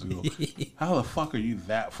 seconds ago. How the fuck are you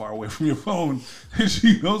that far away from your phone that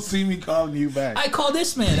you don't see me calling you back? I call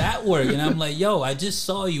this man at work, and I'm like, yo, I just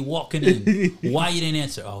saw you walking in. Why you didn't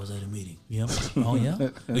answer? Oh, I was at a meeting. Yep. Oh, yeah?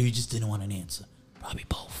 Or you just didn't want an answer? Probably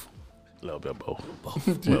both. A little bit both.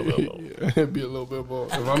 It'd be a little bit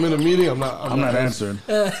both. If I'm in a meeting, I'm not answering.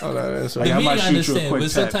 I'm not answering. The I meeting might I shoot you a understand, quick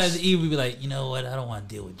but sometimes text. Eve would be like, you know what? I don't want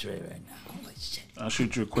to deal with Dre right now. I'm like, shit. I'll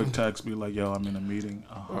shoot you a quick text, be like, yo, I'm in a meeting.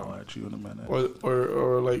 I'll holler at you in a minute.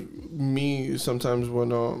 Or like me sometimes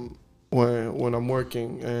when I'm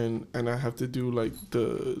working and I have to do like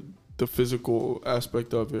the physical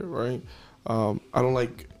aspect of it, right? I don't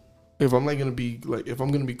like if I'm gonna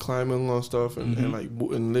be climbing on stuff and like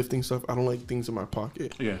and lifting stuff. I don't like things in my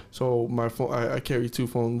pocket. Yeah. So my phone, I carry 2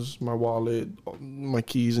 phones, my wallet, my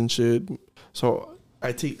keys and shit. So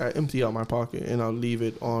I empty out my pocket and I'll leave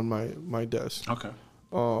it on my desk. Okay.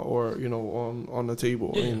 Or you know on the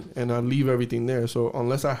table, Yeah. and I leave everything there. So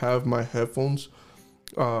unless I have my headphones,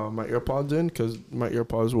 my AirPods in, because my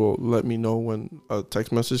AirPods will let me know when a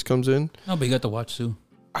text message comes in. No, but you got the watch too.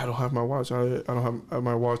 I don't have my watch. I don't have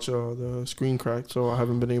my watch. The screen cracked, so I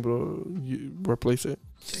haven't been able to replace it.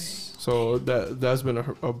 So that's been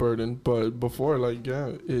a burden. But before, like,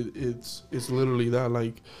 yeah, it's literally that.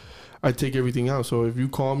 Like, I take everything out. So if you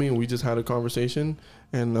call me and we just had a conversation,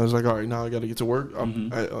 and I was like, all right, now I got to get to work.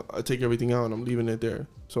 I take everything out and I'm leaving it there.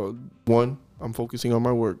 So one, I'm focusing on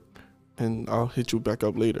my work, and I'll hit you back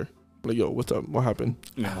up later. Like, yo, what's up? What happened?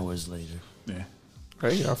 Yeah. Hours later. Yeah.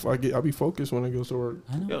 Hey, I'll be focused when I go to work.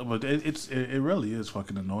 I know. Yeah, but it really is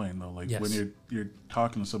fucking annoying though. Like Yes. when you're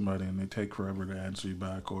talking to somebody and they take forever to answer you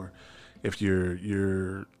back, or if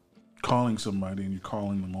you're calling somebody and you're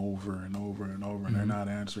calling them over and over and over and they're not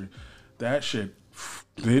answering, that shit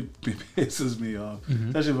it pisses me off.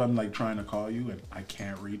 Especially if I'm like trying to call you and I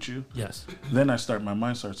can't reach you. Yes. Then my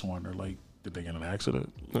mind starts to wonder, like, did they get in an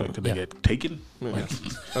accident? Like, did they get taken? Yeah. Like,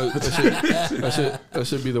 That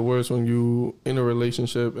should be the worst when you in a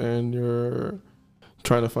relationship and you're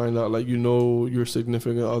trying to find out, like, you know, your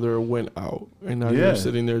significant other went out and now Yeah. you're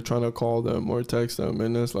sitting there trying to call them or text them,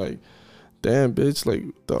 and it's like, damn, bitch, like,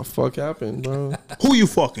 the fuck happened, bro? Who you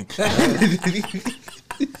fucking?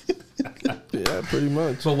 Yeah, pretty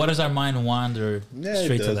much. But what does our mind wander Yeah, it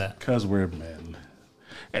straight to does. that? because we're men,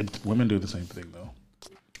 and women do the same thing though.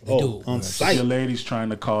 Oh, on If site. your lady's trying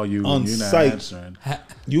to call you On and you're not site. answering,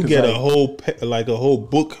 You 'Cause, get a like- whole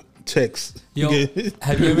book text. Yo, You get-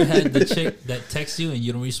 have you ever had the chick that texts you and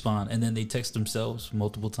you don't respond, and then they text themselves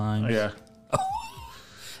multiple times? yeah,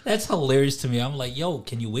 That's hilarious to me. I'm like, yo,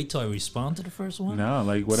 can you wait till I respond to the first one? no,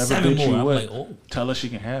 like whatever 7 bitch more. you I'm with, like, oh. tell her she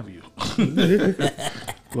can have you.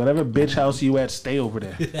 Whatever bitch house you at, stay over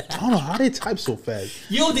there. I don't know how they type so fast.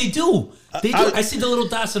 Yo, they do. They do. I see the little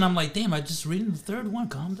dots and I'm like, damn, I just reading the third one.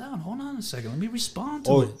 Calm down. Hold on a second. Let me respond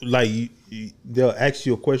to Or it. like they'll ask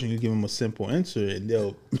you a question, you give them a simple answer, and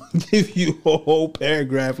they'll give you a whole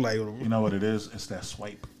paragraph. Like, You know what it is? It's that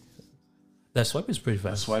swipe. That swipe is pretty That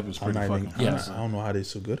fast. swipe is pretty I fucking fast. don't know how they're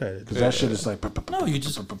so good at it. Because that shit is like. No, you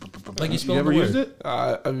just like you spell You ever the used word. it?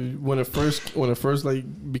 I when it first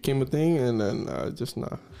like became a thing, and then just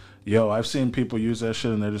nah. Yo, I've seen people use that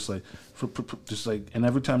shit and they're just like, and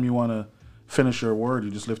every time you want to finish your word,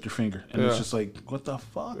 you just lift your finger. And it's Yeah. just like, what the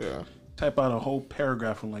fuck? Yeah. type out a whole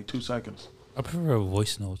paragraph in like 2 seconds. I prefer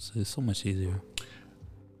voice notes. It's so much easier.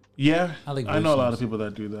 Yeah, I like I know a voice lot notes. of people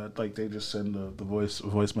that do that. Like they just send the voice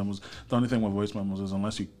memos. The only thing with voice memos is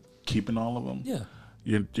unless you keeping all of them, Yeah.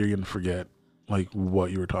 you're gonna forget like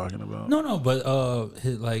what you were talking about. No, but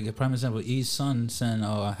like a prime example, E's son sent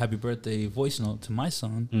a happy birthday voice note to my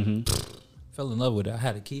son. Mm-hmm. Fell in love with it. I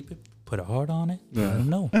had to keep it, put a heart on it. Yeah. Let him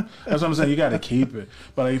know. That's what I'm saying. You got to keep it.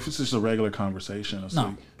 But like, if it's just a regular conversation, it's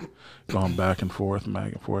No. like going back and forth.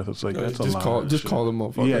 It's like that's a just lot. call of just shit. call them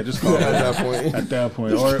motherfucker. Yeah, just call at them that point. at that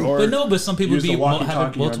point. Or But some people use the having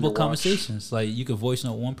walkie-talkie multiple on your watch. conversations. Like you could voice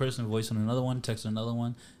note one person, voice on another one, text another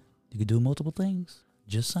one. You could do multiple things.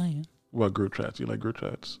 Just saying. What group chats? You like group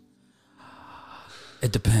chats?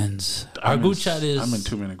 It depends. Our group chat is. I'm in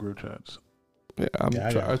too many group chats. Yeah,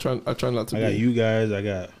 I try not to. I got be. you guys. I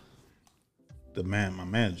got my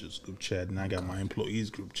manager's group chat, and I got my employees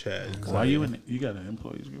group chat. Why you in? You got an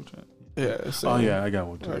employees group chat? Yeah. Oh same. yeah, I got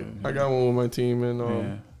one too. I got one with my team, and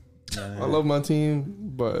I love my team,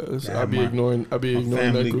 but Yeah, I be my ignoring that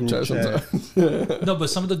family group chat chat. sometimes. No, but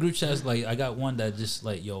some of the group chats, like I got one that just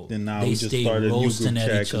like Then now they we just stay started a new group roasting at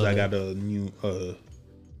chat each because other. I got a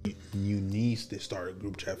new niece. They started a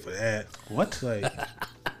group chat for that. What? Like,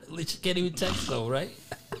 You can't even text though, right?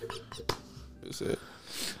 That's it.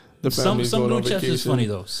 The Some family's going group on chats is vacation. funny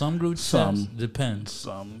though. Some group Some. chats depends.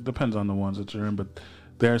 Some depends on the ones that you're in, but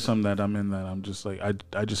there are some that I'm in that I'm just like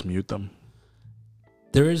I just mute them.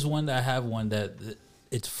 There is one that I have one that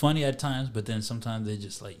it's funny at times, but then sometimes they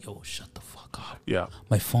just like, yo, shut the fuck up. Yeah.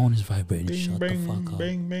 My phone is vibrating. bing, Shut bing, the fuck up.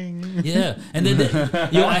 bing, bing. Yeah, and then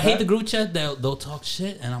yo, I hate the group chat. They'll talk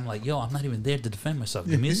shit, and I'm like, yo, I'm not even there to defend myself.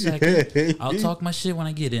 Give me a second. I'll talk my shit when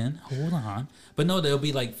I get in. Hold on. But no, there'll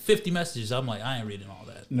be like 50 messages. I'm like, I ain't reading all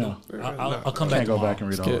that. No. I'll come back. Can't go tomorrow. back and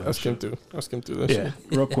read all that. I skimmed through this. Yeah,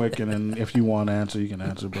 real quick, and then if you want to answer, you can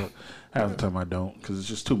answer. But half the time I don't, because it's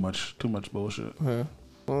just too much bullshit. Yeah.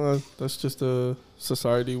 Well, that's just the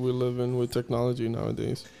society we live in with technology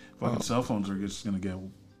nowadays. Fucking cell phones are just gonna get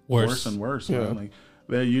Worse. worse and worse. Yeah. Man. Like,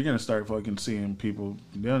 you're gonna start fucking seeing people.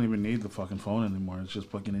 They don't even need the fucking phone anymore. It's just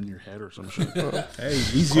fucking in your head or some shit. Hey,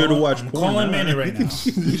 easier to watch porn. Calling huh? Manny right now. You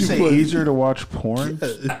say easier to watch porn?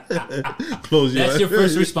 Close your That's eyes. your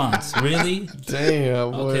first response. Really?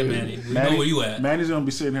 Damn, boy. Okay, Manny. We know where you at. Manny's gonna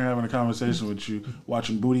be sitting here having a conversation with you,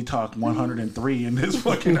 watching Booty Talk 103 in this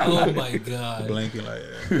fucking. Oh my god. Blanking like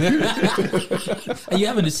that. Are you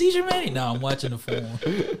having a seizure, Manny? No, I'm watching the phone.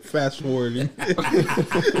 Fast forwarding.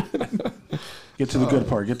 Get to the good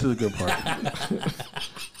part. Get to the good part.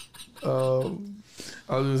 I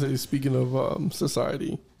was gonna say, speaking of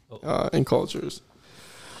society and cultures,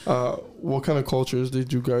 what kind of cultures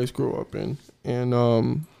did you guys grow up in, and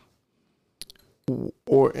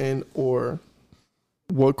or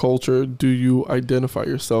what culture do you identify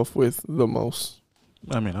yourself with the most?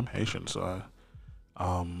 I mean, I'm Haitian, so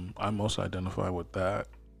I most identify with that.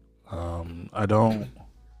 I don't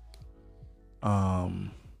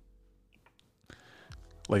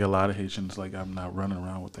like a lot of Haitians. Like, I'm not running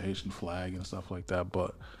around with the Haitian flag and stuff like that.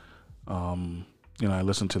 But you know, I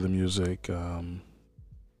listen to the music.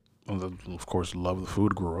 Of course, love the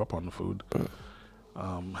food. Grew up on the food.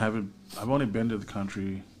 I've only been to the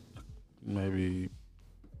country maybe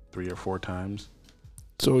 3 or 4 times.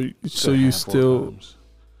 So A you handful still, of times.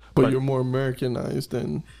 but But- you're more Americanized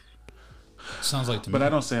than Sounds like to me. But I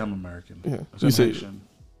don't say I'm American. Yeah. I say You I'm say- Haitian.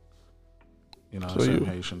 You know, I So say I'm you-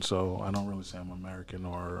 Haitian, so I don't really say I'm American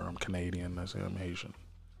or I'm Canadian. I say I'm Haitian.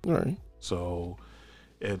 all right. So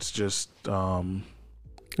it's just,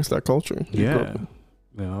 It's that culture. You grew up yeah, in.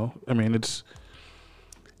 you know. I mean, it's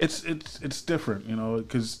different, you know,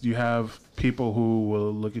 because you have people who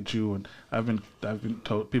will look at you, and I've been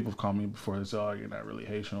told, people have called me before. They say, "Oh, you're not really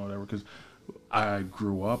Haitian or whatever," because I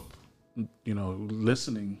grew up, you know,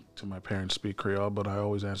 listening to my parents speak Creole, but I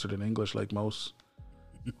always answered in English like most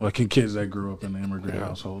fucking kids that grew up in an immigrant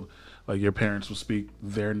household. Like, your parents will speak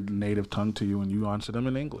their native tongue to you, and you answer them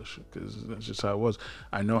in English because that's just how it was.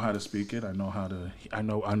 I know how to speak it. I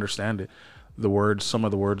understand it. The words, some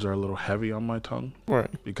of the words are a little heavy on my tongue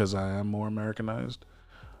Right. because I am more Americanized.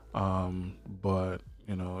 But,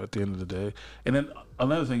 you know, at the end of the day, and then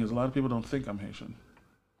another thing is a lot of people don't think I'm Haitian,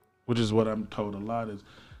 which is what I'm told a lot is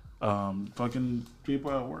fucking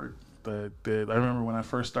people at work. I remember when I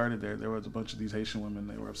first started there was a bunch of these Haitian women.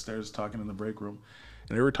 They were upstairs talking in the break room,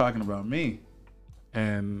 and they were talking about me,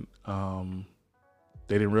 and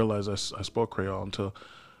they didn't realize I spoke Creole until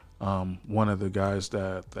one of the guys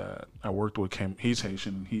that I worked with he's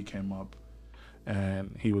Haitian, and he came up,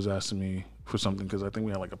 and he was asking me for something because I think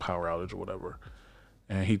we had like a power outage or whatever,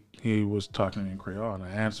 and he was talking to me in Creole, and I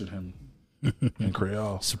answered him in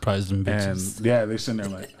Creole. Surprised them bitches. And yeah, they sitting there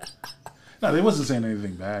like, no, they wasn't saying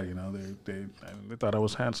anything bad, you know. They thought I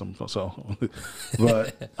was handsome, so.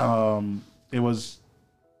 But it was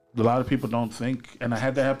a lot of people don't think, and I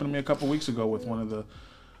had that happen to me a couple weeks ago with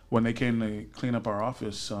when they came to clean up our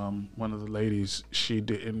office. One of the ladies, she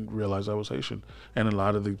didn't realize I was Haitian, and a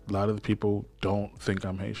lot of the people don't think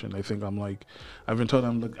I'm Haitian. They think I'm like, I've been told I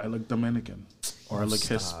look Dominican or I look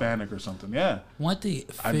Hispanic or something. Yeah,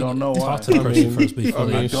 I don't know why. Talk to the person first before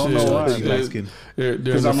I don't know why. Light skin.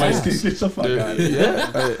 Because I'm light skinned. Get the fuck out of here.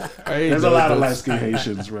 Yeah, There's a lot of light skinned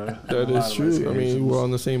Haitians, bro. That is true. I mean, we're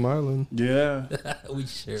on the same island. Yeah. We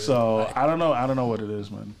share. So I don't know what it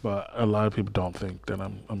is, man. But a lot of people don't think that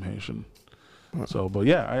I'm Haitian. So, but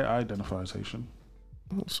yeah, I identify as Haitian.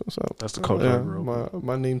 That's the culture I grew up with.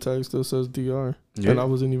 My name tag still says DR, Yeah. and I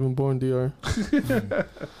wasn't even born DR.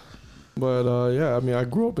 But yeah, I mean, I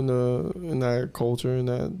grew up in that culture, in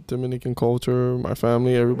that Dominican culture. My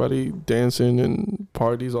family, everybody dancing and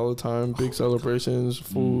parties all the time, big celebrations,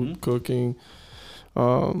 food, cooking.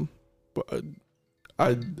 But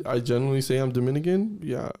I generally say I'm Dominican,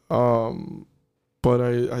 yeah. But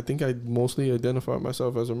I think I mostly identify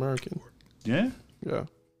myself as American. Yeah. Yeah.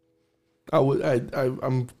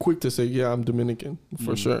 I'm quick to say, yeah, I'm Dominican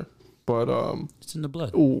for sure. But it's in the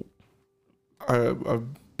blood. I've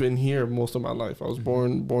been here most of my life. I was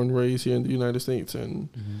born raised here in the United States, and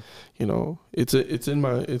you know, it's in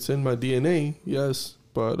my DNA, yes.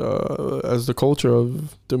 But as the culture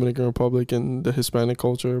of Dominican Republic and the Hispanic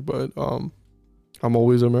culture, but I'm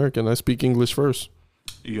always American. I speak English first.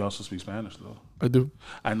 You also speak Spanish, though. I do.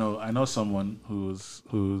 I know someone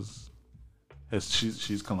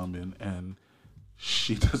she's Colombian and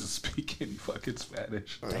she doesn't speak any fucking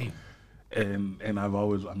Spanish. Damn. And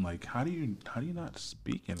I'm like, how do you not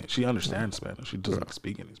speak any? She understands Spanish. She doesn't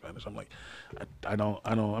speak any Spanish. I'm like, I don't.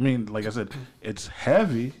 I mean, like I said, it's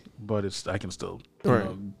heavy, but I can still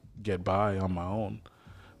get by on my own.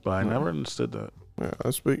 But I never understood that. Yeah,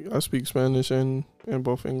 I speak Spanish and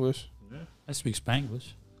both English. Yeah. I speak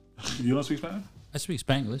Spanglish. You don't speak Spanish? I speak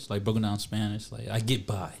Spanglish, like broken down Spanish. Like I get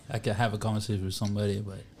by. I can have a conversation with somebody,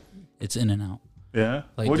 but it's in and out. Yeah.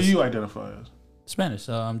 Like what do you identify as? Spanish.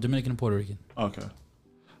 I'm Dominican and Puerto Rican. Okay.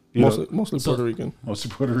 Mostly Puerto Rican.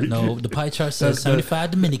 Mostly Puerto Rican. No, the pie chart says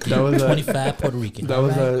 75 Dominican, 25 Puerto Rican. That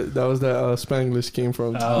was that Spanglish came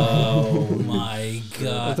from. Oh my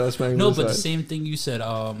god! That's Spanglish. No, but the same thing you said.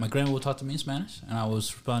 My grandma would talk to me in Spanish, and I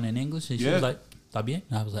was responding in English, and she was like, "Está bien,"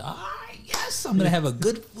 and I was like, yes, I'm gonna have a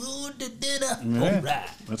good food to dinner. Yeah. All right.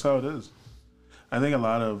 That's how it is. I think a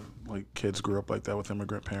lot of like kids grew up like that with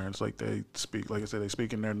immigrant parents. Like they speak, like I said, they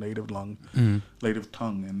speak in their native tongue,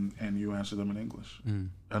 and you answer them in English,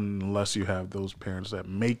 unless you have those parents that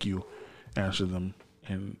make you answer them.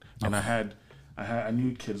 And I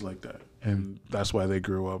knew kids like that, and that's why they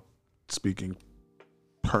grew up speaking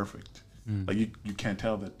perfect. Like you can't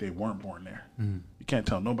tell that they weren't born there. You can't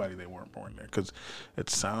tell nobody they weren't born there because it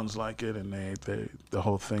sounds like it, and the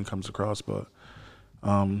whole thing comes across. But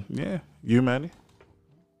yeah, you, Manny.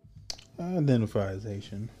 I identify as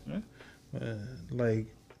Haitian. Yeah. Like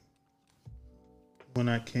when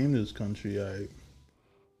I came to this country,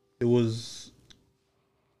 it was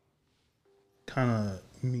kind of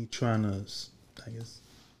me trying to, I guess,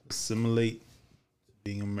 assimilate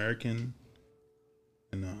being American,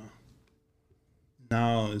 and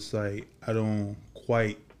now it's like I don't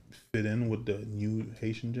quite fit in with the new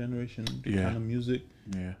Haitian generation kind of music.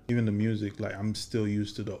 Yeah. Even the music, like I'm still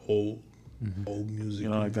used to the old music. You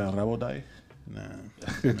know, like that Rabo Dai? Nah,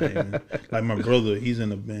 not even. Like my brother, he's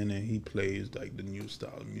in a band and he plays like the new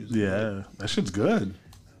style of music. Yeah, that shit's good.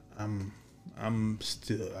 I'm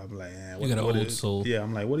like, you got an old soul. Yeah,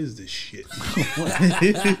 I'm like, what is this shit?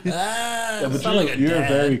 Yeah, but you're a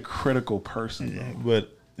very critical person. Yeah,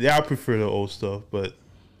 but yeah, I prefer the old stuff. But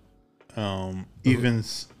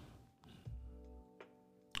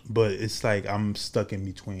but it's like I'm stuck in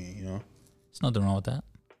between. You know, There's nothing wrong with that.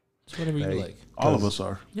 It's whatever you like. All of us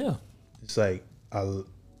are. Yeah. It's like I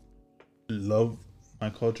love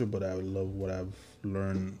my culture, but I love what I've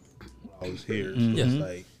learned while I was here. So it's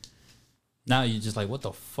like now you're just like, what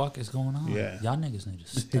the fuck is going on? Yeah. Y'all niggas need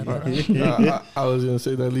to step it up. I was gonna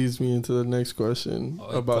say that leads me into the next question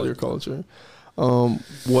about your culture.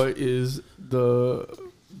 What is the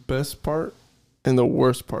best part and the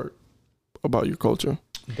worst part about your culture?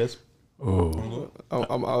 that's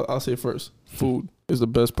I'll say first. Food is the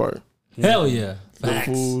best part. Hell yeah. The Facts.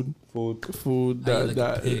 food, How you like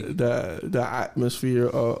a pig. the atmosphere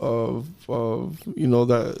of you know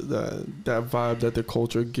that vibe that the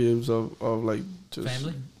culture gives of like just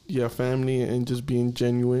Family? family and just being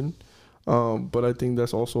genuine. But I think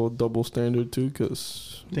that's also a double standard too,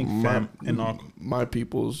 because I think my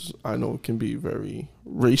peoples I know can be very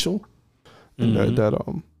racial, and Mhm.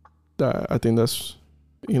 that I think that's,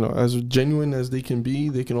 you know, as genuine as they can be,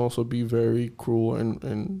 they can also be very cruel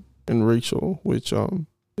and racial, which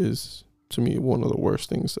is to me one of the worst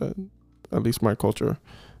things that at least my culture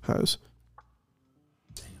has.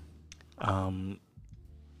 I'm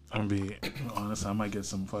gonna be honest. I might get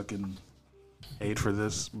some fucking hate for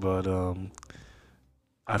this, but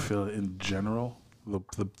I feel in general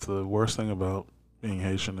the worst thing about being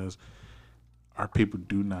Haitian is our people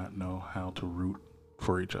do not know how to root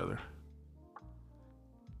for each other.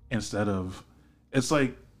 Instead of, it's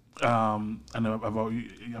like, I know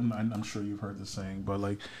I'm sure you've heard this saying, but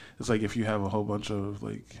like, it's like if you have a whole bunch of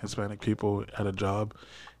like Hispanic people at a job,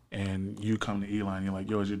 and you come to Eli and you're like,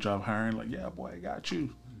 yo, is your job hiring? Like, yeah, boy, I got you.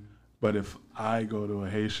 But if I go to a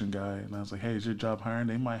Haitian guy and I was like, hey, is your job hiring?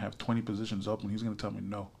 They might have 20 positions open. He's going to tell me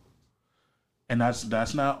no. And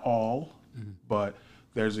that's not all, but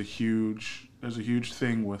there's a huge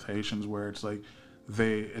thing with Haitians where it's like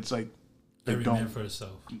they Every don't, man for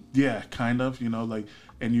himself. yeah, kind of, you know, like,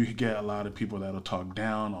 and you get a lot of people that'll talk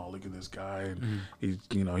down. Oh, look at this guy, and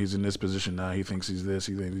he's in this position now. He thinks he's this,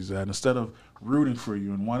 he thinks he's that. Instead of rooting for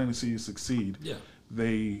you and wanting to see you succeed, Yeah.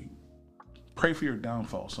 they pray for your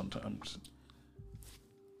downfall sometimes.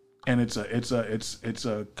 And it's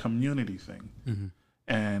a community thing,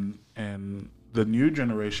 and the new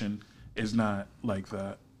generation is not like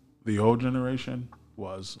that. The old generation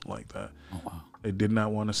was like that. Oh wow. They did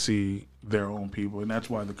not want to see their own people, and that's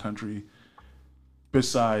why the country,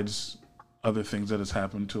 besides other things that has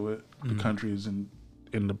happened to it, the country is in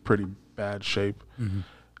a pretty bad shape,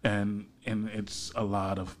 and it's a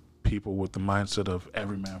lot of people with the mindset of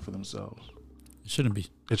every man for themselves. It shouldn't be.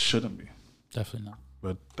 It shouldn't be, Definitely not.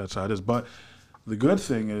 but that's how it is. But the good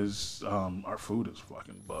thing is, our food is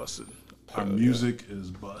fucking busting. Our music is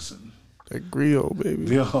busting. That griot,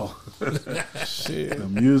 baby. Yo, Shit. the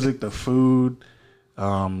music, the food,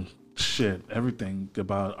 shit, everything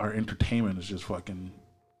about our entertainment is just fucking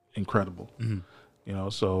incredible. You know,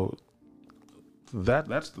 so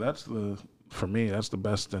that's the, for me, that's the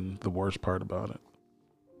best and the worst part about it.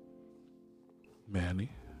 Manny.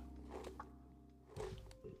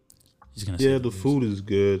 He's gonna say Yeah, the food is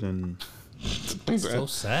good, and so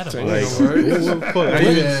sad about Damn, it. like, right?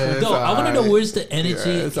 Yeah, No, I want to know where's the energy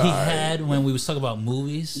Yeah, it's he alright. had when we was talking about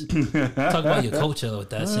movies. Talk about your culture with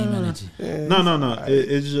that same energy. no.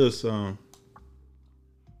 It's just you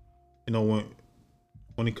know,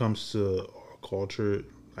 when it comes to our culture,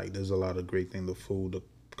 like there's a lot of great things: the food, the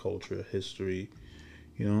culture, history,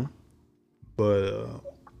 you know. But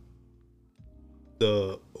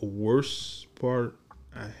the worst part,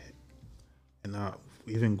 I've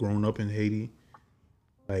even grown up in Haiti,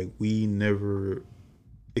 like we never,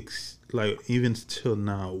 like even till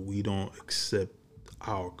now, we don't accept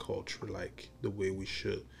our culture like the way we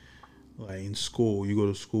should. Like in school, you go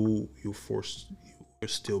to school, you're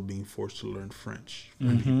still being forced to learn French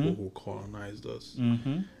from people who colonized us.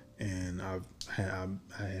 And I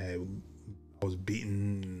was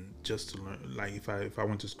beaten just to learn. Like if I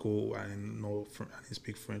went to school, I didn't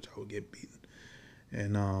speak French, I would get beaten.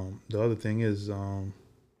 And the other thing is,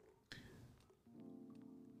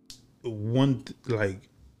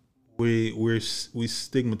 we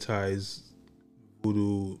stigmatize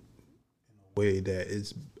voodoo in a way that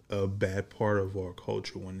it's a bad part of our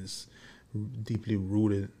culture when it's deeply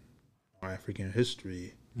rooted in our African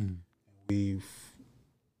history. We've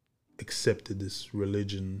accepted this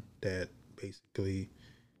religion that basically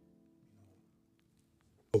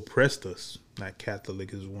oppressed us. Like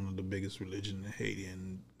Catholic is one of the biggest religions in Haiti,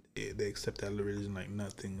 and they accept that religion like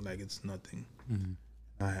nothing, like it's nothing.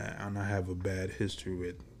 And I have a bad history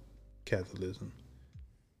with Catholicism.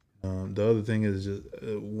 The other thing is just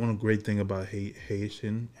one great thing about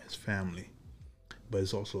Haitian is family, but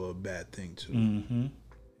it's also a bad thing too.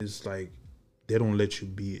 It's like they don't let you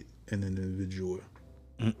be an individual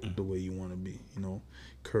the way you want to be, you know,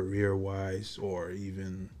 career wise or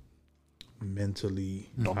even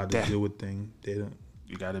mentally, how to deal with things. They don't.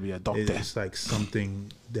 You got to be a doctor. It's like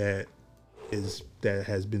something that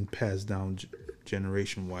has been passed down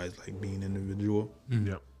generation wise, like being an individual.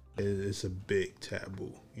 Yep. It's a big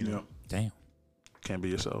taboo, you know. Yep. Damn. Can't be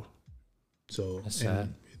yourself. So That's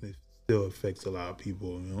sad. and it still affects a lot of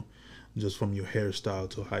people, you know. Just from your hairstyle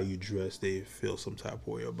to how you dress, they feel some type of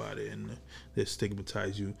way about it, and they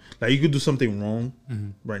stigmatize you. Like you could do something wrong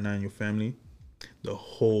right now in your family, the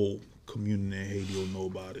whole community in Haiti will know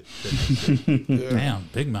about it. Yeah. Damn,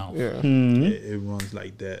 big mouth. Yeah. It runs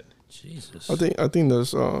like that. Jesus. I think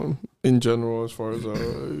that's in general as far as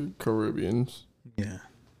Caribbeans. Yeah.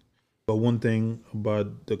 But one thing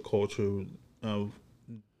about the culture of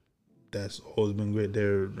that's always been great,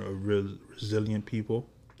 they're a real resilient people.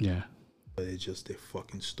 Yeah. But it's just they're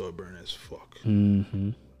fucking stubborn as fuck.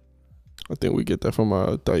 Mm-hmm. I think we get that from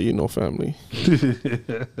our Taino family.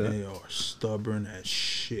 They are stubborn as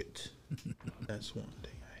shit. That's one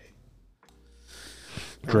thing I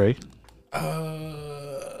hate. Dre.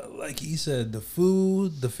 Like he said, the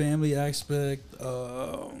food, the family aspect,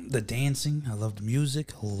 the dancing. I love the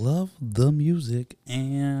music.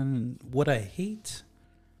 And what I hate,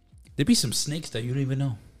 there be some snakes that you don't even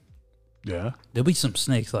know. Yeah. There'll be some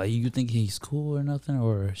snakes like you think he's cool or nothing,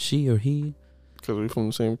 or she or he. Because we're from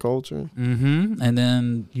the same culture. Mm-hmm. And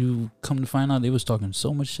then you come to find out they was talking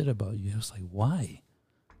so much shit about you. I was like, why?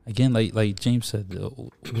 Again, like James said,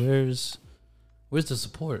 where's the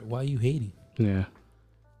support? Why are you hating? Yeah.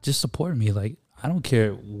 Just support me. Like, I don't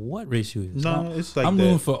care what race you is. No, it's like I'm that.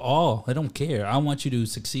 rooting for all. I don't care. I want you to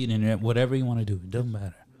succeed in it, whatever you want to do. It doesn't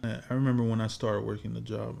matter. I remember when I started working the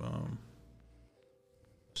job,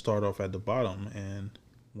 start off at the bottom, and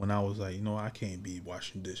when I was like, I can't be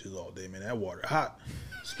washing dishes all day, man. That water hot,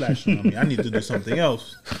 splashing on me. I need to do something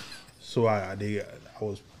else. So I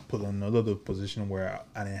was put in another position where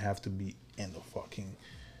I didn't have to be in the fucking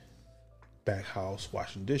back house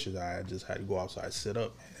washing dishes. I just had to go outside, sit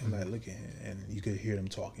up, and like look at him, and you could hear them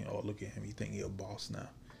talking. Oh, look at him. You think you're a boss now?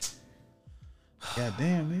 God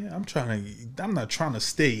damn, man. I'm not trying to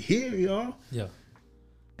stay here, y'all. Yeah.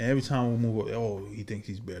 And every time we move up, oh, he thinks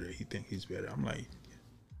he's better. I'm like,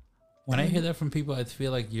 When I hear that from people, I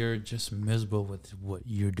feel like you're just miserable with what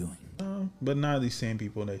you're doing. but now these same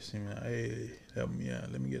people, they seem like, hey, help me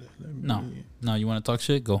out. Let me get it. No, you want to talk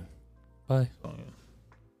shit? Go. Bye. Oh,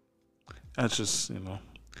 yeah. That's just,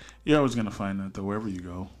 you're always going to find that, though, wherever you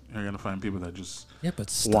go. You're going to find people that just But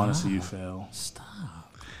stop. want to see you fail. Stop.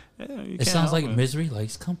 Yeah, you It can't sounds help like it. misery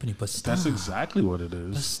likes company, but stop. That's exactly what it But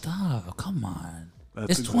is. stop. Come on.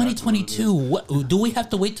 That's It's exactly 2022. What do we have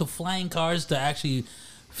to wait till flying cars to actually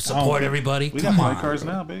support everybody? We Come got on. flight cars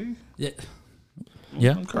now, baby. Yeah.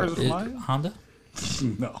 Yeah. Cars are flying? Honda?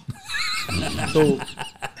 No. So,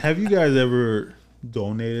 have you guys ever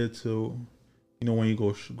donated to, when you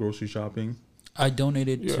go grocery shopping? I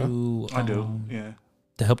donated to I do. Yeah.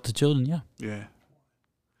 to help the children, yeah. Yeah.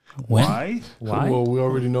 When? Why? Why? Well, we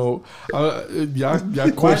already know.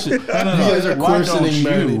 Y'all question. You guys are Why don't questioning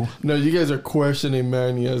Manny. you? No, you guys are questioning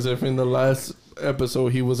Manny as if in the last episode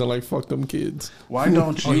he wasn't like fuck them kids. Why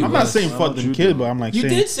don't you? I'm not saying Why fuck don't them you kids, do but it? I'm like You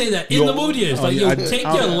saying. did say that in the movie. It's like, yeah, take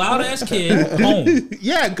your loud ass kid home.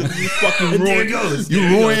 Yeah, because you fucking There it ruined, goes. you There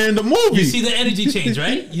it ruined the movie. You see the energy change,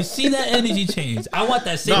 right? You see that energy change. I want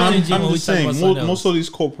that same No, energy I'm when we just talk saying, about something most else. of these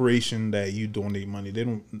corporations that you donate money, they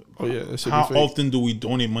don't. Oh yeah, that should How be fake. often do we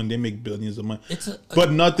donate money? They make billions of money, It's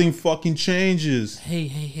but nothing fucking changes.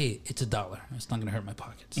 hey, it's $1. It's not gonna hurt my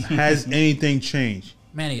pockets. Has anything changed?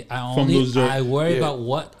 Manny, those I worry yeah. about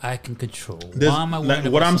what I can control. There's- Why am I worried like,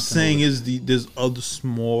 about what I'm something saying over- is there's other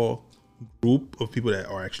small group of people that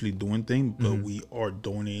are actually doing things, but Mm-hmm. we are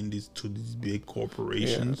donating these to these big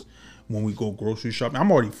corporations. When we go grocery shopping,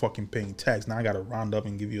 I'm already fucking paying tax. Now I got to round up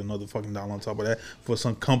and give you another fucking dollar on top of that for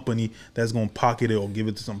some company that's gonna pocket it or give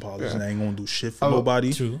it to some politician that ain't gonna do shit for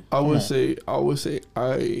nobody. True. I would say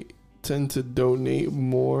I tend to donate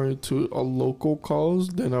more to a local cause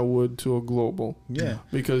than I would to a global. Yeah,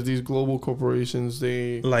 Because these global corporations,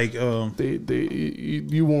 like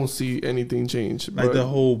you won't see anything change. like But the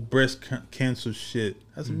whole breast cancer shit.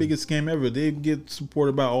 That's the biggest scam ever. They get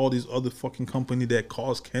supported by all these other fucking companies that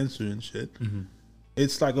cause cancer and shit.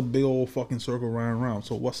 It's like a big old fucking circle round.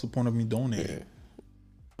 So what's the point of me donating? Yeah.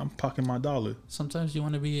 I'm pocketing my dollar. Sometimes you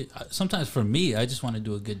want to be. Sometimes for me, I just want to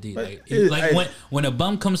do a good deed. But When a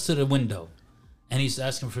bum comes to the window, and he's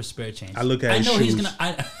asking for spare change. I look at I his know he's shoes.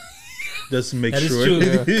 gonna. Just to make That is sure.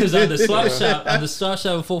 true. Because on the swap shop, at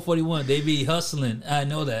 441, they be hustling. I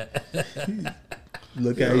know that.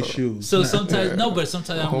 Look at his shoes. So sometimes but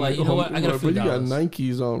sometimes I'm like, you know what? I got a few You got dollars.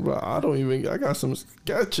 Nikes on, bro. I got some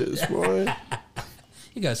Skechers, boy.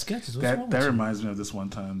 You got sketches. What's wrong That with you? reminds me of this one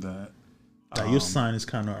time that Your sign is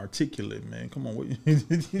kind of articulate, man. Come on.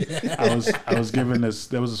 I was given this.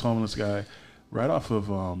 There was this homeless guy right off of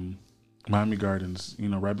Miami Gardens.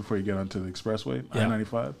 Right before you get onto the expressway, Yeah.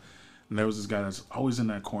 I-95. And there was this guy that's always in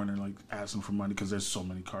that corner, like asking for money because there's so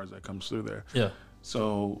many cars that comes through there. Yeah.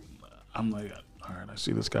 So I'm like, all right, I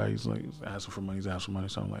see this guy. He's like asking for money. So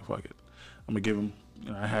I'm like, fuck it. I'm gonna give him.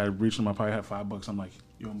 I had reached in my pocket, had $5. I'm like,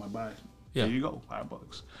 you want my buy? Yeah. Here you go,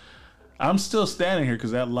 $5. I'm still standing here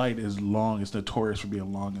because that light is long. It's notorious for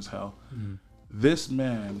being long as hell. This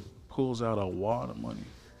man pulls out a wad of money.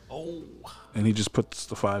 Oh. And he just puts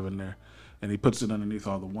the 5 in there, and he puts it underneath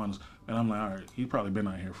all the ones. And I'm like, all right, he's probably been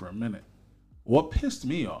out here for a minute. What pissed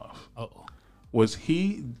me off was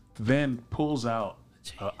he then pulls out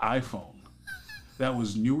an iPhone that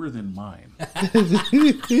was newer than mine.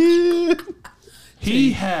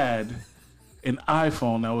 He had an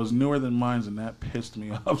iPhone that was newer than mine, and that pissed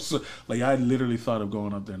me off. So, like, I literally thought of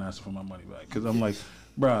going up there and asking for my money back, because I'm like,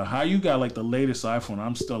 bruh, how you got like the latest iPhone?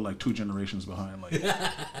 I'm still like 2 generations behind. Like,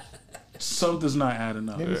 something's not adding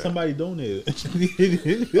up. Maybe somebody donated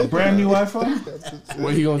A brand new iPhone?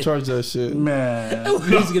 Where he gonna charge that shit? Man,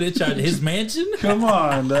 He's gonna charge his mansion. come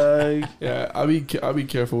on, dog. Yeah, I'll be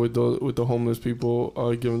careful with the homeless people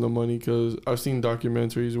giving them money, because I've seen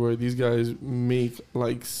documentaries where these guys make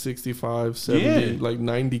like 65, 70, like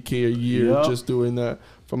 90K a year just doing that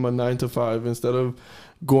from a 9 to 5 instead of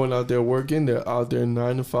going out there working. They're out there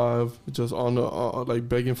 9 to 5 just on the like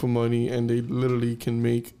begging for money, and they literally can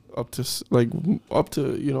make up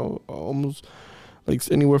to you know, almost like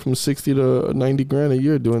anywhere from 60 to 90 grand a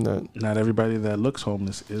year doing that. Not everybody that looks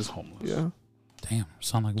homeless is homeless. Yeah. Damn,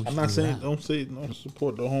 sound like we I'm not saying don't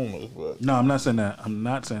support the homeless, but No, I'm not saying that.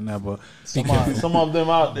 But some of them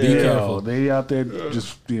out there. Be careful. They out there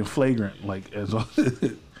just being flagrant, like as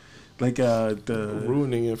like the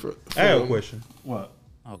Ruining it for I have a them. question. what?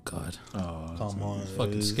 Oh God, Come on,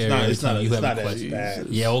 fucking scary. It's not You have a as question. bad.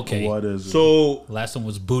 yeah, okay. What is it? So Last one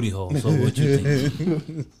was booty hole. So what you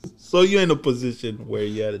think? so you're in a position where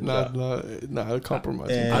you had a Not job. not a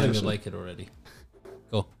compromise. And- I don't even like it already.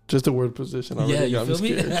 Go. Just the word position. Yeah, Already you got me feel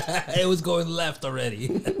me? scared. It was going left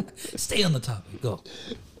already. Stay on the topic. Go.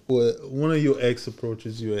 Well, one of your ex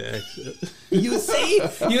approaches you an ex. You see?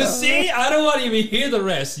 I don't want to even hear the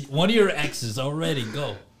rest. One of your exes already.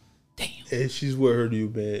 Go. Damn. And she's with her new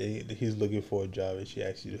man, and he's looking for a job, and she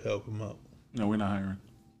asked you to help him out. No, we're not hiring.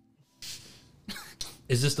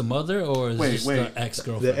 Is this the mother or is this the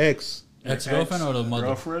ex-girlfriend? The ex, Ex-girlfriend or the mother?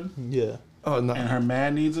 Girlfriend? yeah, Oh no. And her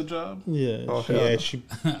man needs a job? yeah. Oh, she hell no. asked you.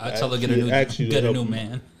 I tell her Actually, get a help new him.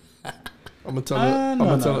 man. I'm gonna tell her. no,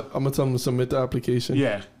 I'm no. gonna tell him to submit the application.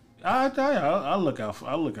 Yeah. I'll look out for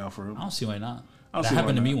him. I don't see why not. I'll That see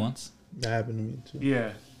happened why to me not. once. That happened to me too.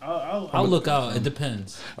 Yeah. I'll look out. It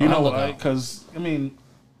depends. You I'll know look why? out. Because, I mean,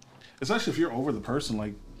 especially if you're over the person,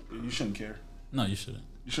 like, you shouldn't care. No, you shouldn't.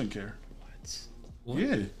 You shouldn't care. What?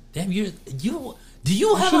 Yeah. Damn, you. Do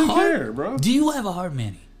you have a shouldn't heart? care, bro. Do you have a heart,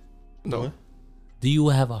 Manny? No. Do you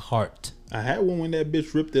have a heart? I had one when that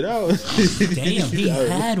bitch ripped it out. Damn, he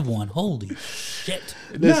had one. Holy shit.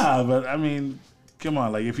 Nah, but I mean, come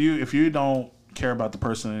on. Like, if you don't care about the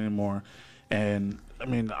person anymore, and I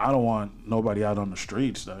mean, I don't want nobody out on the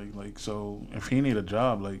streets. Like, so if he need a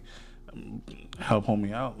job, like, help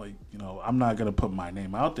homie out. Like, you know, I'm not gonna put my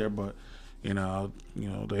name out there, but you know,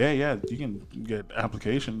 yeah, you can get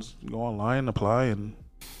applications. Go online, apply, and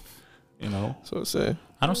you know. So say.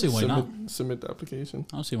 I don't see why not. Submit the application.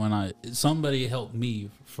 I don't see why not. Somebody helped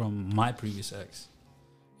me from my previous ex,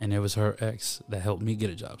 and it was her ex that helped me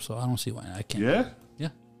get a job. So I don't see why not. I can't. Yeah. Yeah.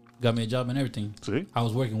 Got me a job and everything. See. I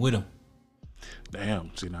was working with him.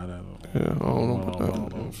 Damn. See now that. Yeah, I don't know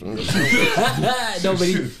about that. No, but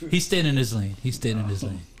he stayed in his lane. He stayed in his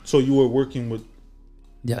lane. So you were working with?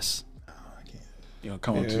 Yes. You know,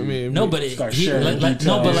 come on. Yeah, I mean, No, but Start he, sharing like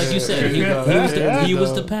you said, he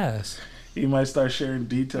was the past. He might start sharing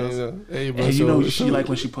details. hey, bro, And you know, so- she like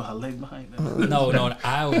when she put her leg behind her. No. Nah,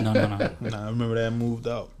 I remember that moved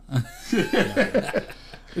out. I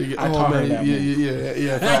taught her that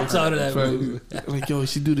yeah. I taught her that fact. Like, yo,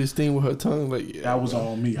 she do this thing with her tongue. Like, yeah, That was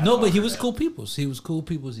all me. I No, taught but he her was that. cool peoples. He was cool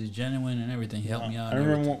peoples. He's genuine and everything. He helped me out. I and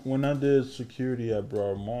remember everything. when I did security at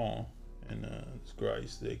Broad Mall, and this girl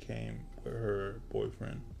used to came with her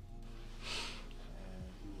boyfriend, and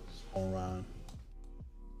he was going around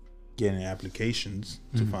getting applications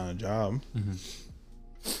to find a job,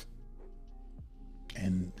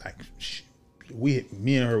 and like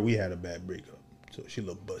me and her, we had a bad breakup, so she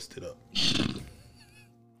looked busted up.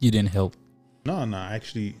 You didn't help. No,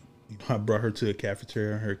 actually, I brought her to the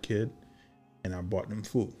cafeteria and her kid, and I bought them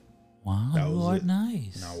food. Wow, That you was are it.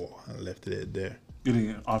 nice. And I left it at there. You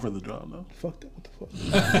didn't offer the job though. Fuck that! What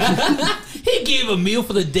the fuck? He gave a meal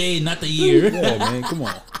for the day, not the year. Yeah, man, come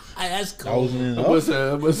on. That's I cool. wasn't in I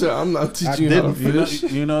was saying, I'm not teaching you how to didn't. fish.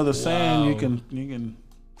 You know the saying. Wow. You can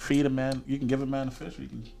feed a man. You can give a man a fish. Or you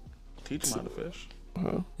can teach him how to fish.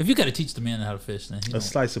 If you got to teach the man how to fish, then he a don't.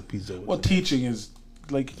 slice of pizza. Well, teaching is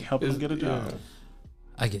like helping him get a job. Yeah,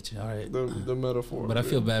 I get you. All right. the metaphor. But I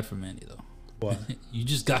feel bad for Manny though. What? You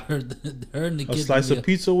just got her and the A kid. slice of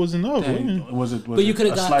pizza was enough. Dang, was it But you it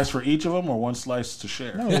could've a got- slice for each of them or one slice to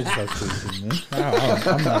share? No, it was like pizza, man.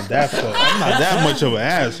 I'm not that. I'm not that much of an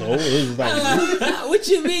asshole. It was like What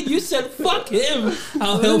you mean? You said fuck him.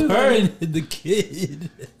 I'll help her and the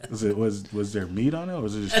kid. Was there meat on it or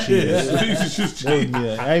was it just cheese? It's just cheese.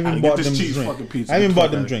 yeah, I even Get bought this them cheese drink. fucking pizza. I even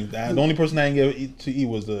bought them Fuck drink. The only person I didn't get to eat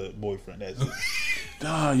was the boyfriend. That's it.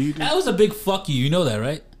 Nah, you did. That was a big fuck you. You know that,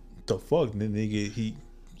 right? The fuck, the nigga, he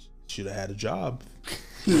should have had a job.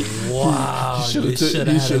 Wow. He they should shoulda had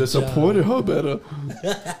a have job. supported her better.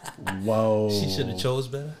 Whoa. She should have chose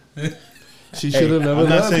better. She Hey, should have never I'm not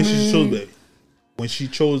left saying me. she chose, but when she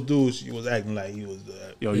chose dude, she was acting like he was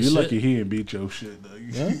the. Yo, This you shit- lucky he didn't beat your shit, though.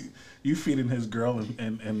 Yeah? You feeding his girl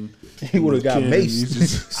and He would have got kid, maced. you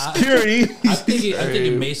just- Security. I'm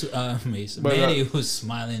thinking Mace, But, Manny was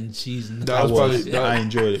smiling, cheesing. That was probably I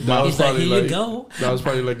enjoyed it. that was He's like, probably here you like go. that was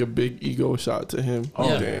probably like a big ego shot to him. Oh,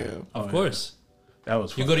 Yeah. Damn. Oh, Of yeah. course. That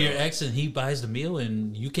was You fun. go to your ex and he buys the meal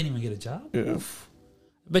and you can't even get a job? Yeah.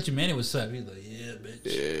 I bet you Manny was sad. He's like, yeah, bitch.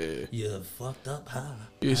 Yeah. You fucked up, huh?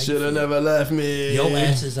 You should have never left me. Your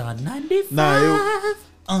asses are 95 Nah,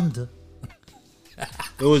 under.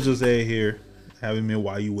 It was just here having me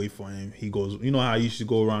while you wait for him. He goes, you know how you should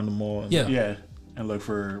go around the mall. And Yeah. Yeah, and look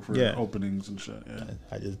for Yeah. openings and shit. Yeah.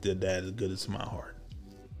 I just did that as good as my heart.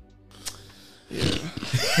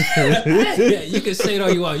 Yeah, you can say it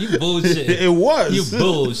all you want. You bullshit. It was. You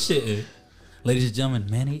bullshit. Ladies and gentlemen,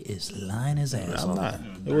 Manny is lying his ass I'm off. not.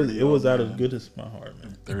 It was out of goodness of my heart,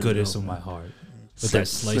 man. Goodness of my heart. With that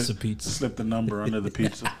slice of pizza. Slip the number under the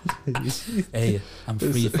pizza. Hey, I'm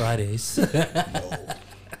free Fridays.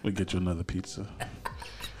 We get you another pizza.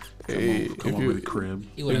 Hey, Come if on with a you crib.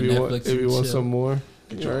 You want if a you want Netflix if you and want chill. some more,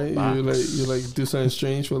 Get you a right? box. You like do something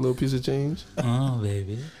strange for a little piece of change. Oh,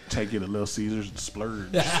 baby. Take you to Little Caesars and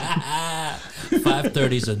splurge.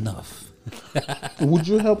 5:30 is enough. Would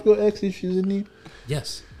you help your ex if she's in need?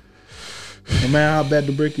 Yes. No matter how bad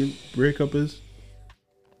the breakup is?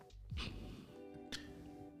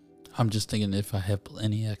 I'm just thinking if I have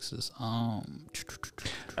any exes.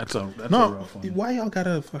 That's a No. rough one. Why y'all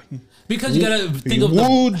gotta fucking. Because you gotta think of the.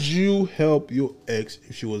 Would you help your ex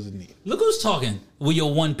if she was in need? Look who's talking with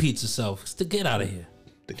your one pizza self. Get out of here.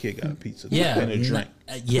 The kid got a pizza Yeah. and a drink.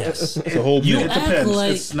 Yes. It's a whole You meal. It act depends.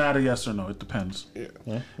 like- It's not a yes or no. It depends. Huh?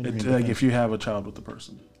 What do you It, mean? like if you have a child with the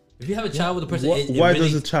person. If you have a child with a person, Why, it why really,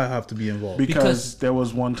 does the child have to be involved? Because there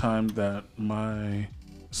was one time that my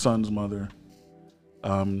son's mother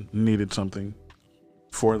needed something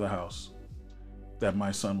for the house that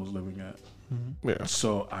my son was living at. Yeah.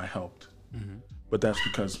 So I helped. But that's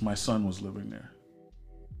because my son was living there.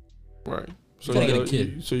 Right. So You gotta get a gotta-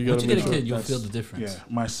 kid. So you Once gotta you make get a sure. kid, you'll That's- feel the difference. Yeah,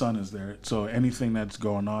 my son is there. So anything that's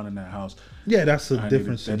going on in that house, Yeah, that's a I different need it.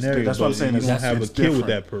 That's- scenario. that's what I'm but saying, You is don't that's- have a it's kid with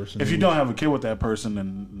different. that person. if you don't have a kid with that person,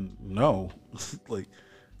 then no. Like,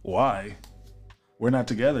 why? We're not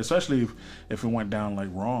together, especially if it went down like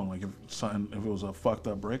wrong. Like if it was a fucked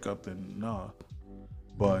up breakup, then no.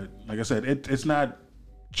 But like I said, it's not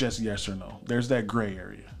just yes or no. There's that gray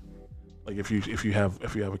area. Like if you have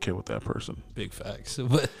a kid with that person. Big facts.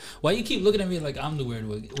 But why you keep looking at me like I'm the weird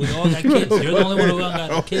one? We all got kids. You're the only one who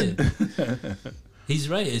got a kid. He's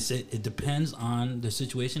right. It depends on the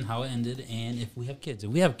situation, how it ended, and if we have kids.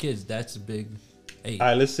 If we have kids, that's a big. Hey, All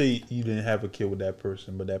right, let's say you didn't have a kid with that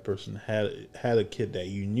person, but that person had a kid that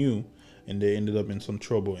you knew, and they ended up in some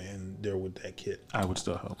trouble, and they're with that kid. I would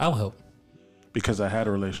still help I'll help. because I had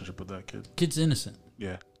a relationship with that kid. Kid's innocent.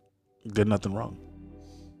 Yeah, did nothing wrong.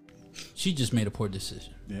 She just made a poor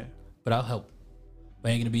decision. Yeah. But I'll help. It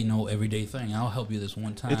ain't gonna be no everyday thing. I'll help you this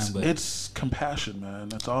one time. But It's compassion, man.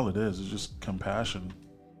 That's all it is. It's just compassion.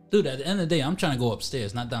 dude, at the end of the day, I'm trying to go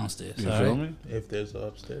upstairs, not downstairs. You all feel right? me? If there's an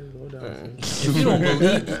upstairs or downstairs. If you don't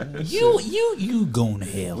believe, you going to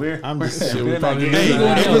hell. I'm just saying. Shit, we We're probably not getting losing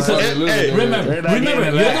that. that. Hey, We're probably losing that. Remember, We're not you're getting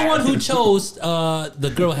the that. one who chose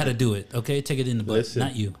the girl had to do it. Okay, take it in the butt, Listen.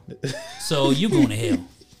 not you. So you going to hell?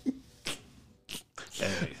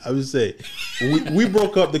 I would say we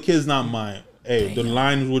broke up. The kid's not mine. Hey, the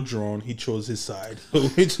lines were drawn. He chose his side.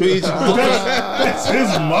 Which That's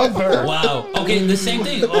his mother. Wow. Okay, the same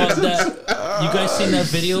thing. That you guys seen that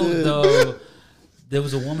video? There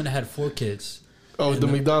was a woman that had 4 kids. Oh, the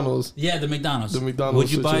McDonald's. Yeah, the McDonald's. The McDonald's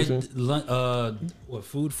Would you buy situation. what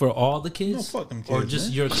food for all the kids? No, fuck them kids, or just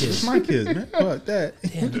man. your It's kids? my kids, man. Fuck that.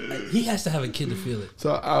 Damn, he has to have a kid to feel it.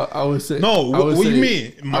 So I would say No, I would what do you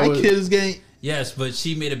say- mean? My I would- kid is getting. Yes, but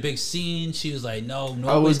she made a big scene. She was like, "No, I would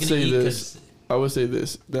nobody's gonna say eat." this. 'Cause I would say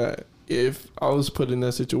this, that if I was put in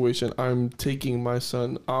that situation, I'm taking my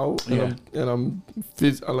son out Yeah. and I'm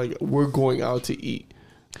like we're going out to eat.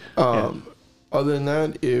 Other than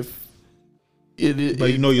that, if it is,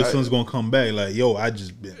 But you know your son's gonna come back like, yo, I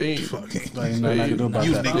just been fucking. Like, nothing I can do about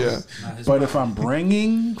You that. niggas. Yeah. But if I'm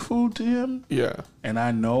bringing food to him, Yeah. and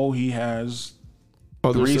I know he has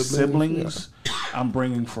Other 3 siblings, I'm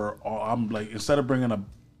bringing for all. I'm like, instead of bringing a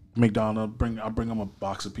McDonald's, I'll bring them a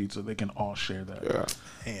box of pizza. They can all share that. Yeah.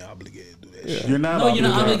 Ain't obligated to do that Yeah. shit. You're not. No, you're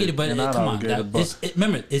not obligated, but You're not come on. obligated,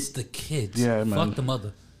 Remember, it's the kids. Yeah, man. Fuck the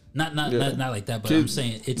mother. Not Yeah. not like that, but Kids- I'm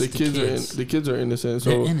saying it's the kids kids. the kids are innocent. So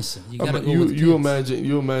They're innocent. You gotta go you with the you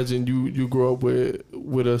kids. imagine you grow up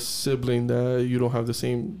with a sibling that you don't have the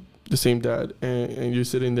same dad, and you're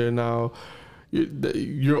sitting there now,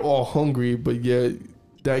 you're all hungry, but yet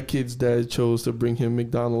that kid's dad chose to bring him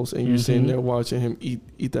McDonald's, and you're sitting there watching him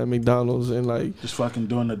eat that McDonald's, and like just fucking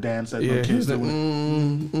doing the dance that yeah, little kids he's like,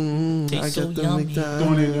 doing. I Tastes so got the yummy. McDonald's.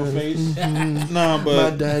 Doing it in your face. Nah, My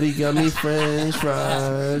but daddy got me French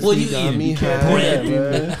fries. What he you got eating? me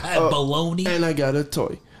Bread, happy. bologna. And I got a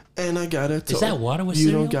toy. And I got a toy. Is that water with you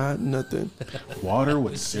cereal? don't got nothing. Water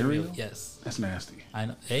with cereal. Yes, That's nasty. I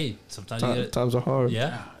know. Hey, sometimes you get it. Times are hard. Yeah.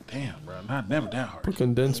 God damn, bro. Not never that hard. Put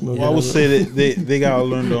condensed milk. well, I in would it. say that they gotta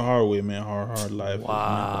learn the hard way, man. Hard life.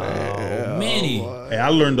 Wow, Manny. Hey, I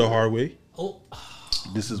learned the hard way. Oh,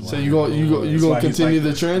 This is why. So you gonna That's why he's continue like the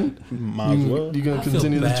this. trend? Might as well. You gonna I feel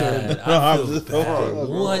continue the bad. trend? I I'm feel just- bad.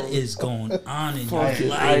 What is going on in your Fucking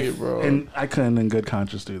life? right, bro. And I couldn't, in good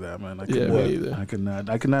conscience, do that, man. I could Yeah, not. me either. I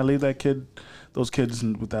could not leave those kids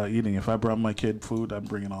without eating. If I brought my kid food, I'm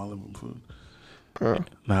bringing all of them food.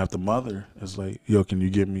 Now, if the mother is like, "Yo, can you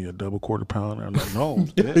give me a double quarter pounder?" I'm like, "No,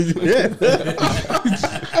 bitch.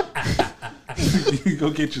 You go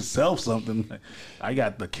get yourself something. I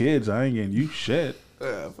got the kids. I ain't getting you shit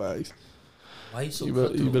Yeah, facts. Why you so You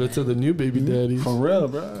cutthroat, better tell man? the new baby daddies. for real,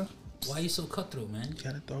 bro." Why you so cutthroat, man?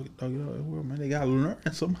 Gotta dog it out everywhere, man. They gotta learn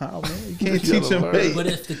somehow, man. You can't You teach gotta them. learn. Hey, But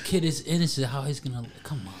if the kid is innocent, how he's gonna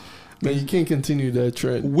come on? Man, you can't continue that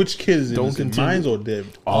trend. which kid is Don't innocent? continue. Mine's or Deb?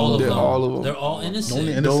 All of them. them. All of them. They're all The only innocent.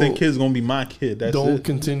 innocent Don't- kid's gonna be my kid. That's Don't it.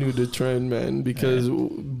 continue the trend, man, because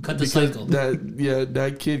Cut the because cycle.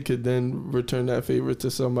 that kid could then return that favor to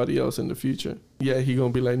somebody else in the future. Yeah, he gonna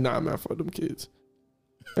be like, nah, man, for them kids.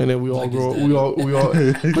 And then we all Like his grow. daddy. We all.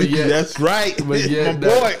 But yeah, That's right. But yeah, my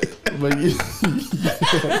boy. But yeah,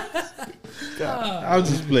 I was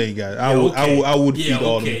just playing, guys. I Yeah, would yeah, feed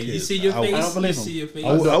all okay. them kids. You see your I would- face. I don't believe You him. see your face.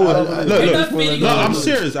 I would, I don't look, believe You're look. not feeding No, all I'm of them.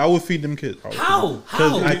 serious. I would feed them kids. I would feed How? them. How?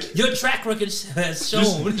 'Cause I- Your track record has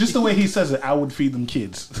shown. Just the way he says it, I would feed them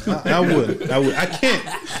kids. I would. I can't.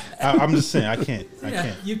 I'm just saying. I can't.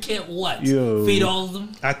 Yeah, you can't what? Yo. Feed all of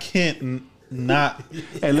them? I can't not.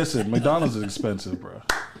 Hey, listen, McDonald's is expensive, bro.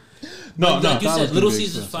 No, Like no. you McDonald's said, can Little be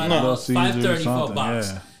Caesars expensive. Little Caesars, $5.30 for a something, box.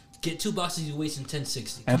 yeah. Get 2 boxes, you're wasting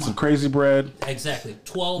 $10.60. And Come some on. crazy bread. Exactly.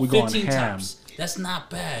 12, We going 15 ham. tops. That's not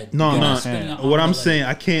bad. No, You're no. not spending What all What I'm that. saying,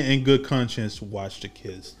 I can't, in good conscience, watch the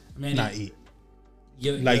kids Man, not eat.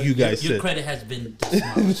 Like you guys your said. credit has been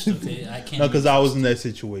demolished. Okay, I can't. No, because I was in that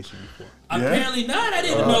situation before. Apparently not. I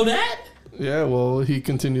didn't know that. yeah. Well, he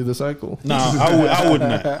continued the cycle. No, I would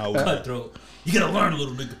not. I would not. Cutthroat. You gotta learn a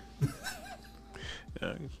little nigga.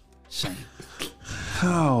 Shame.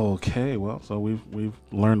 Okay, well, so we've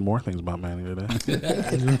learned more things about Manny today. This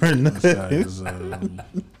guy is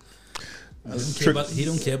He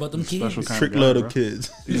don't care about them kids. special kind Trick of guy, love bro. of kids.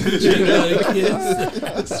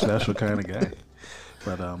 Kids. Special kind of guy.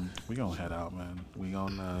 But we gonna head out, man. We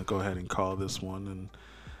gonna go ahead and call this one,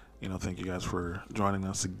 and thank you guys for joining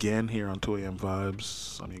us again here on 2 AM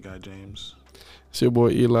Vibes. I'm your guy James. It's your boy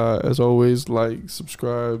Eli. As always, like,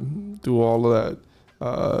 subscribe, do all of that.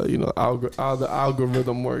 How the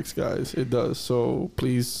algorithm works, guys. It does. So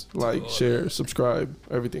please like, share, subscribe,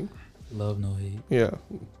 everything. Love, no hate. Yeah,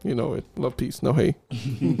 you know it. Love, peace, no hate.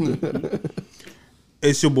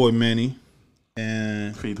 It's your boy Manny,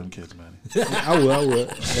 and Feed them kids, Manny. I will.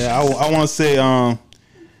 Yeah, I want to say,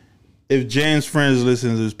 if James Friends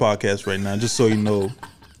listens to this podcast right now, just so you know,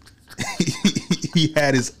 he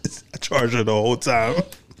had his charger the whole time.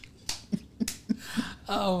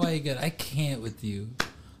 Oh my god, I can't with you.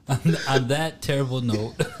 On that terrible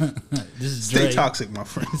note, this is Dre. Stay toxic, my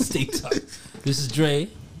friend. Stay toxic. This is Dre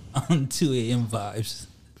on 2 AM Vibes.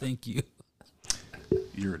 Thank you.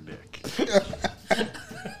 You're a dick.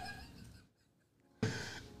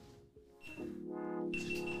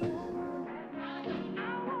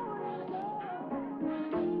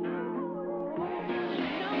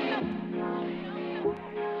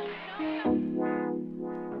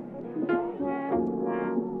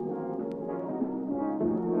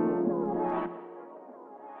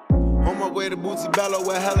 On my way to Bootsy Bello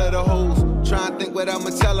with hella the hoes. Trying to think what I'ma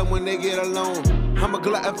tell them when they get alone. I'm a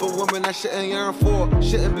glutton for women I shouldn't yearn for.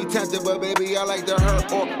 Shouldn't be tempted, but baby, I like to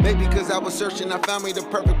hurt. Or maybe cause I was searching, I found me the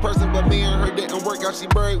perfect person, but me and her didn't work out. She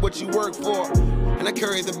buried what you work for. And I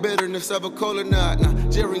carry the bitterness of a cola nut.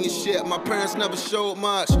 Nigerian shit, my parents never showed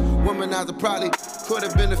much. Womanizer probably could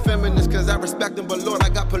have been a feminist, cause I respect them, but Lord, I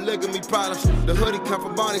got polygamy problems. The hoodie come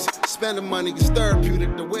from Bonnie's, spending money is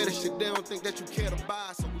therapeutic. The way the shit they don't think that you care to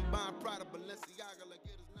buy, so we buying Prada, Balenciaga.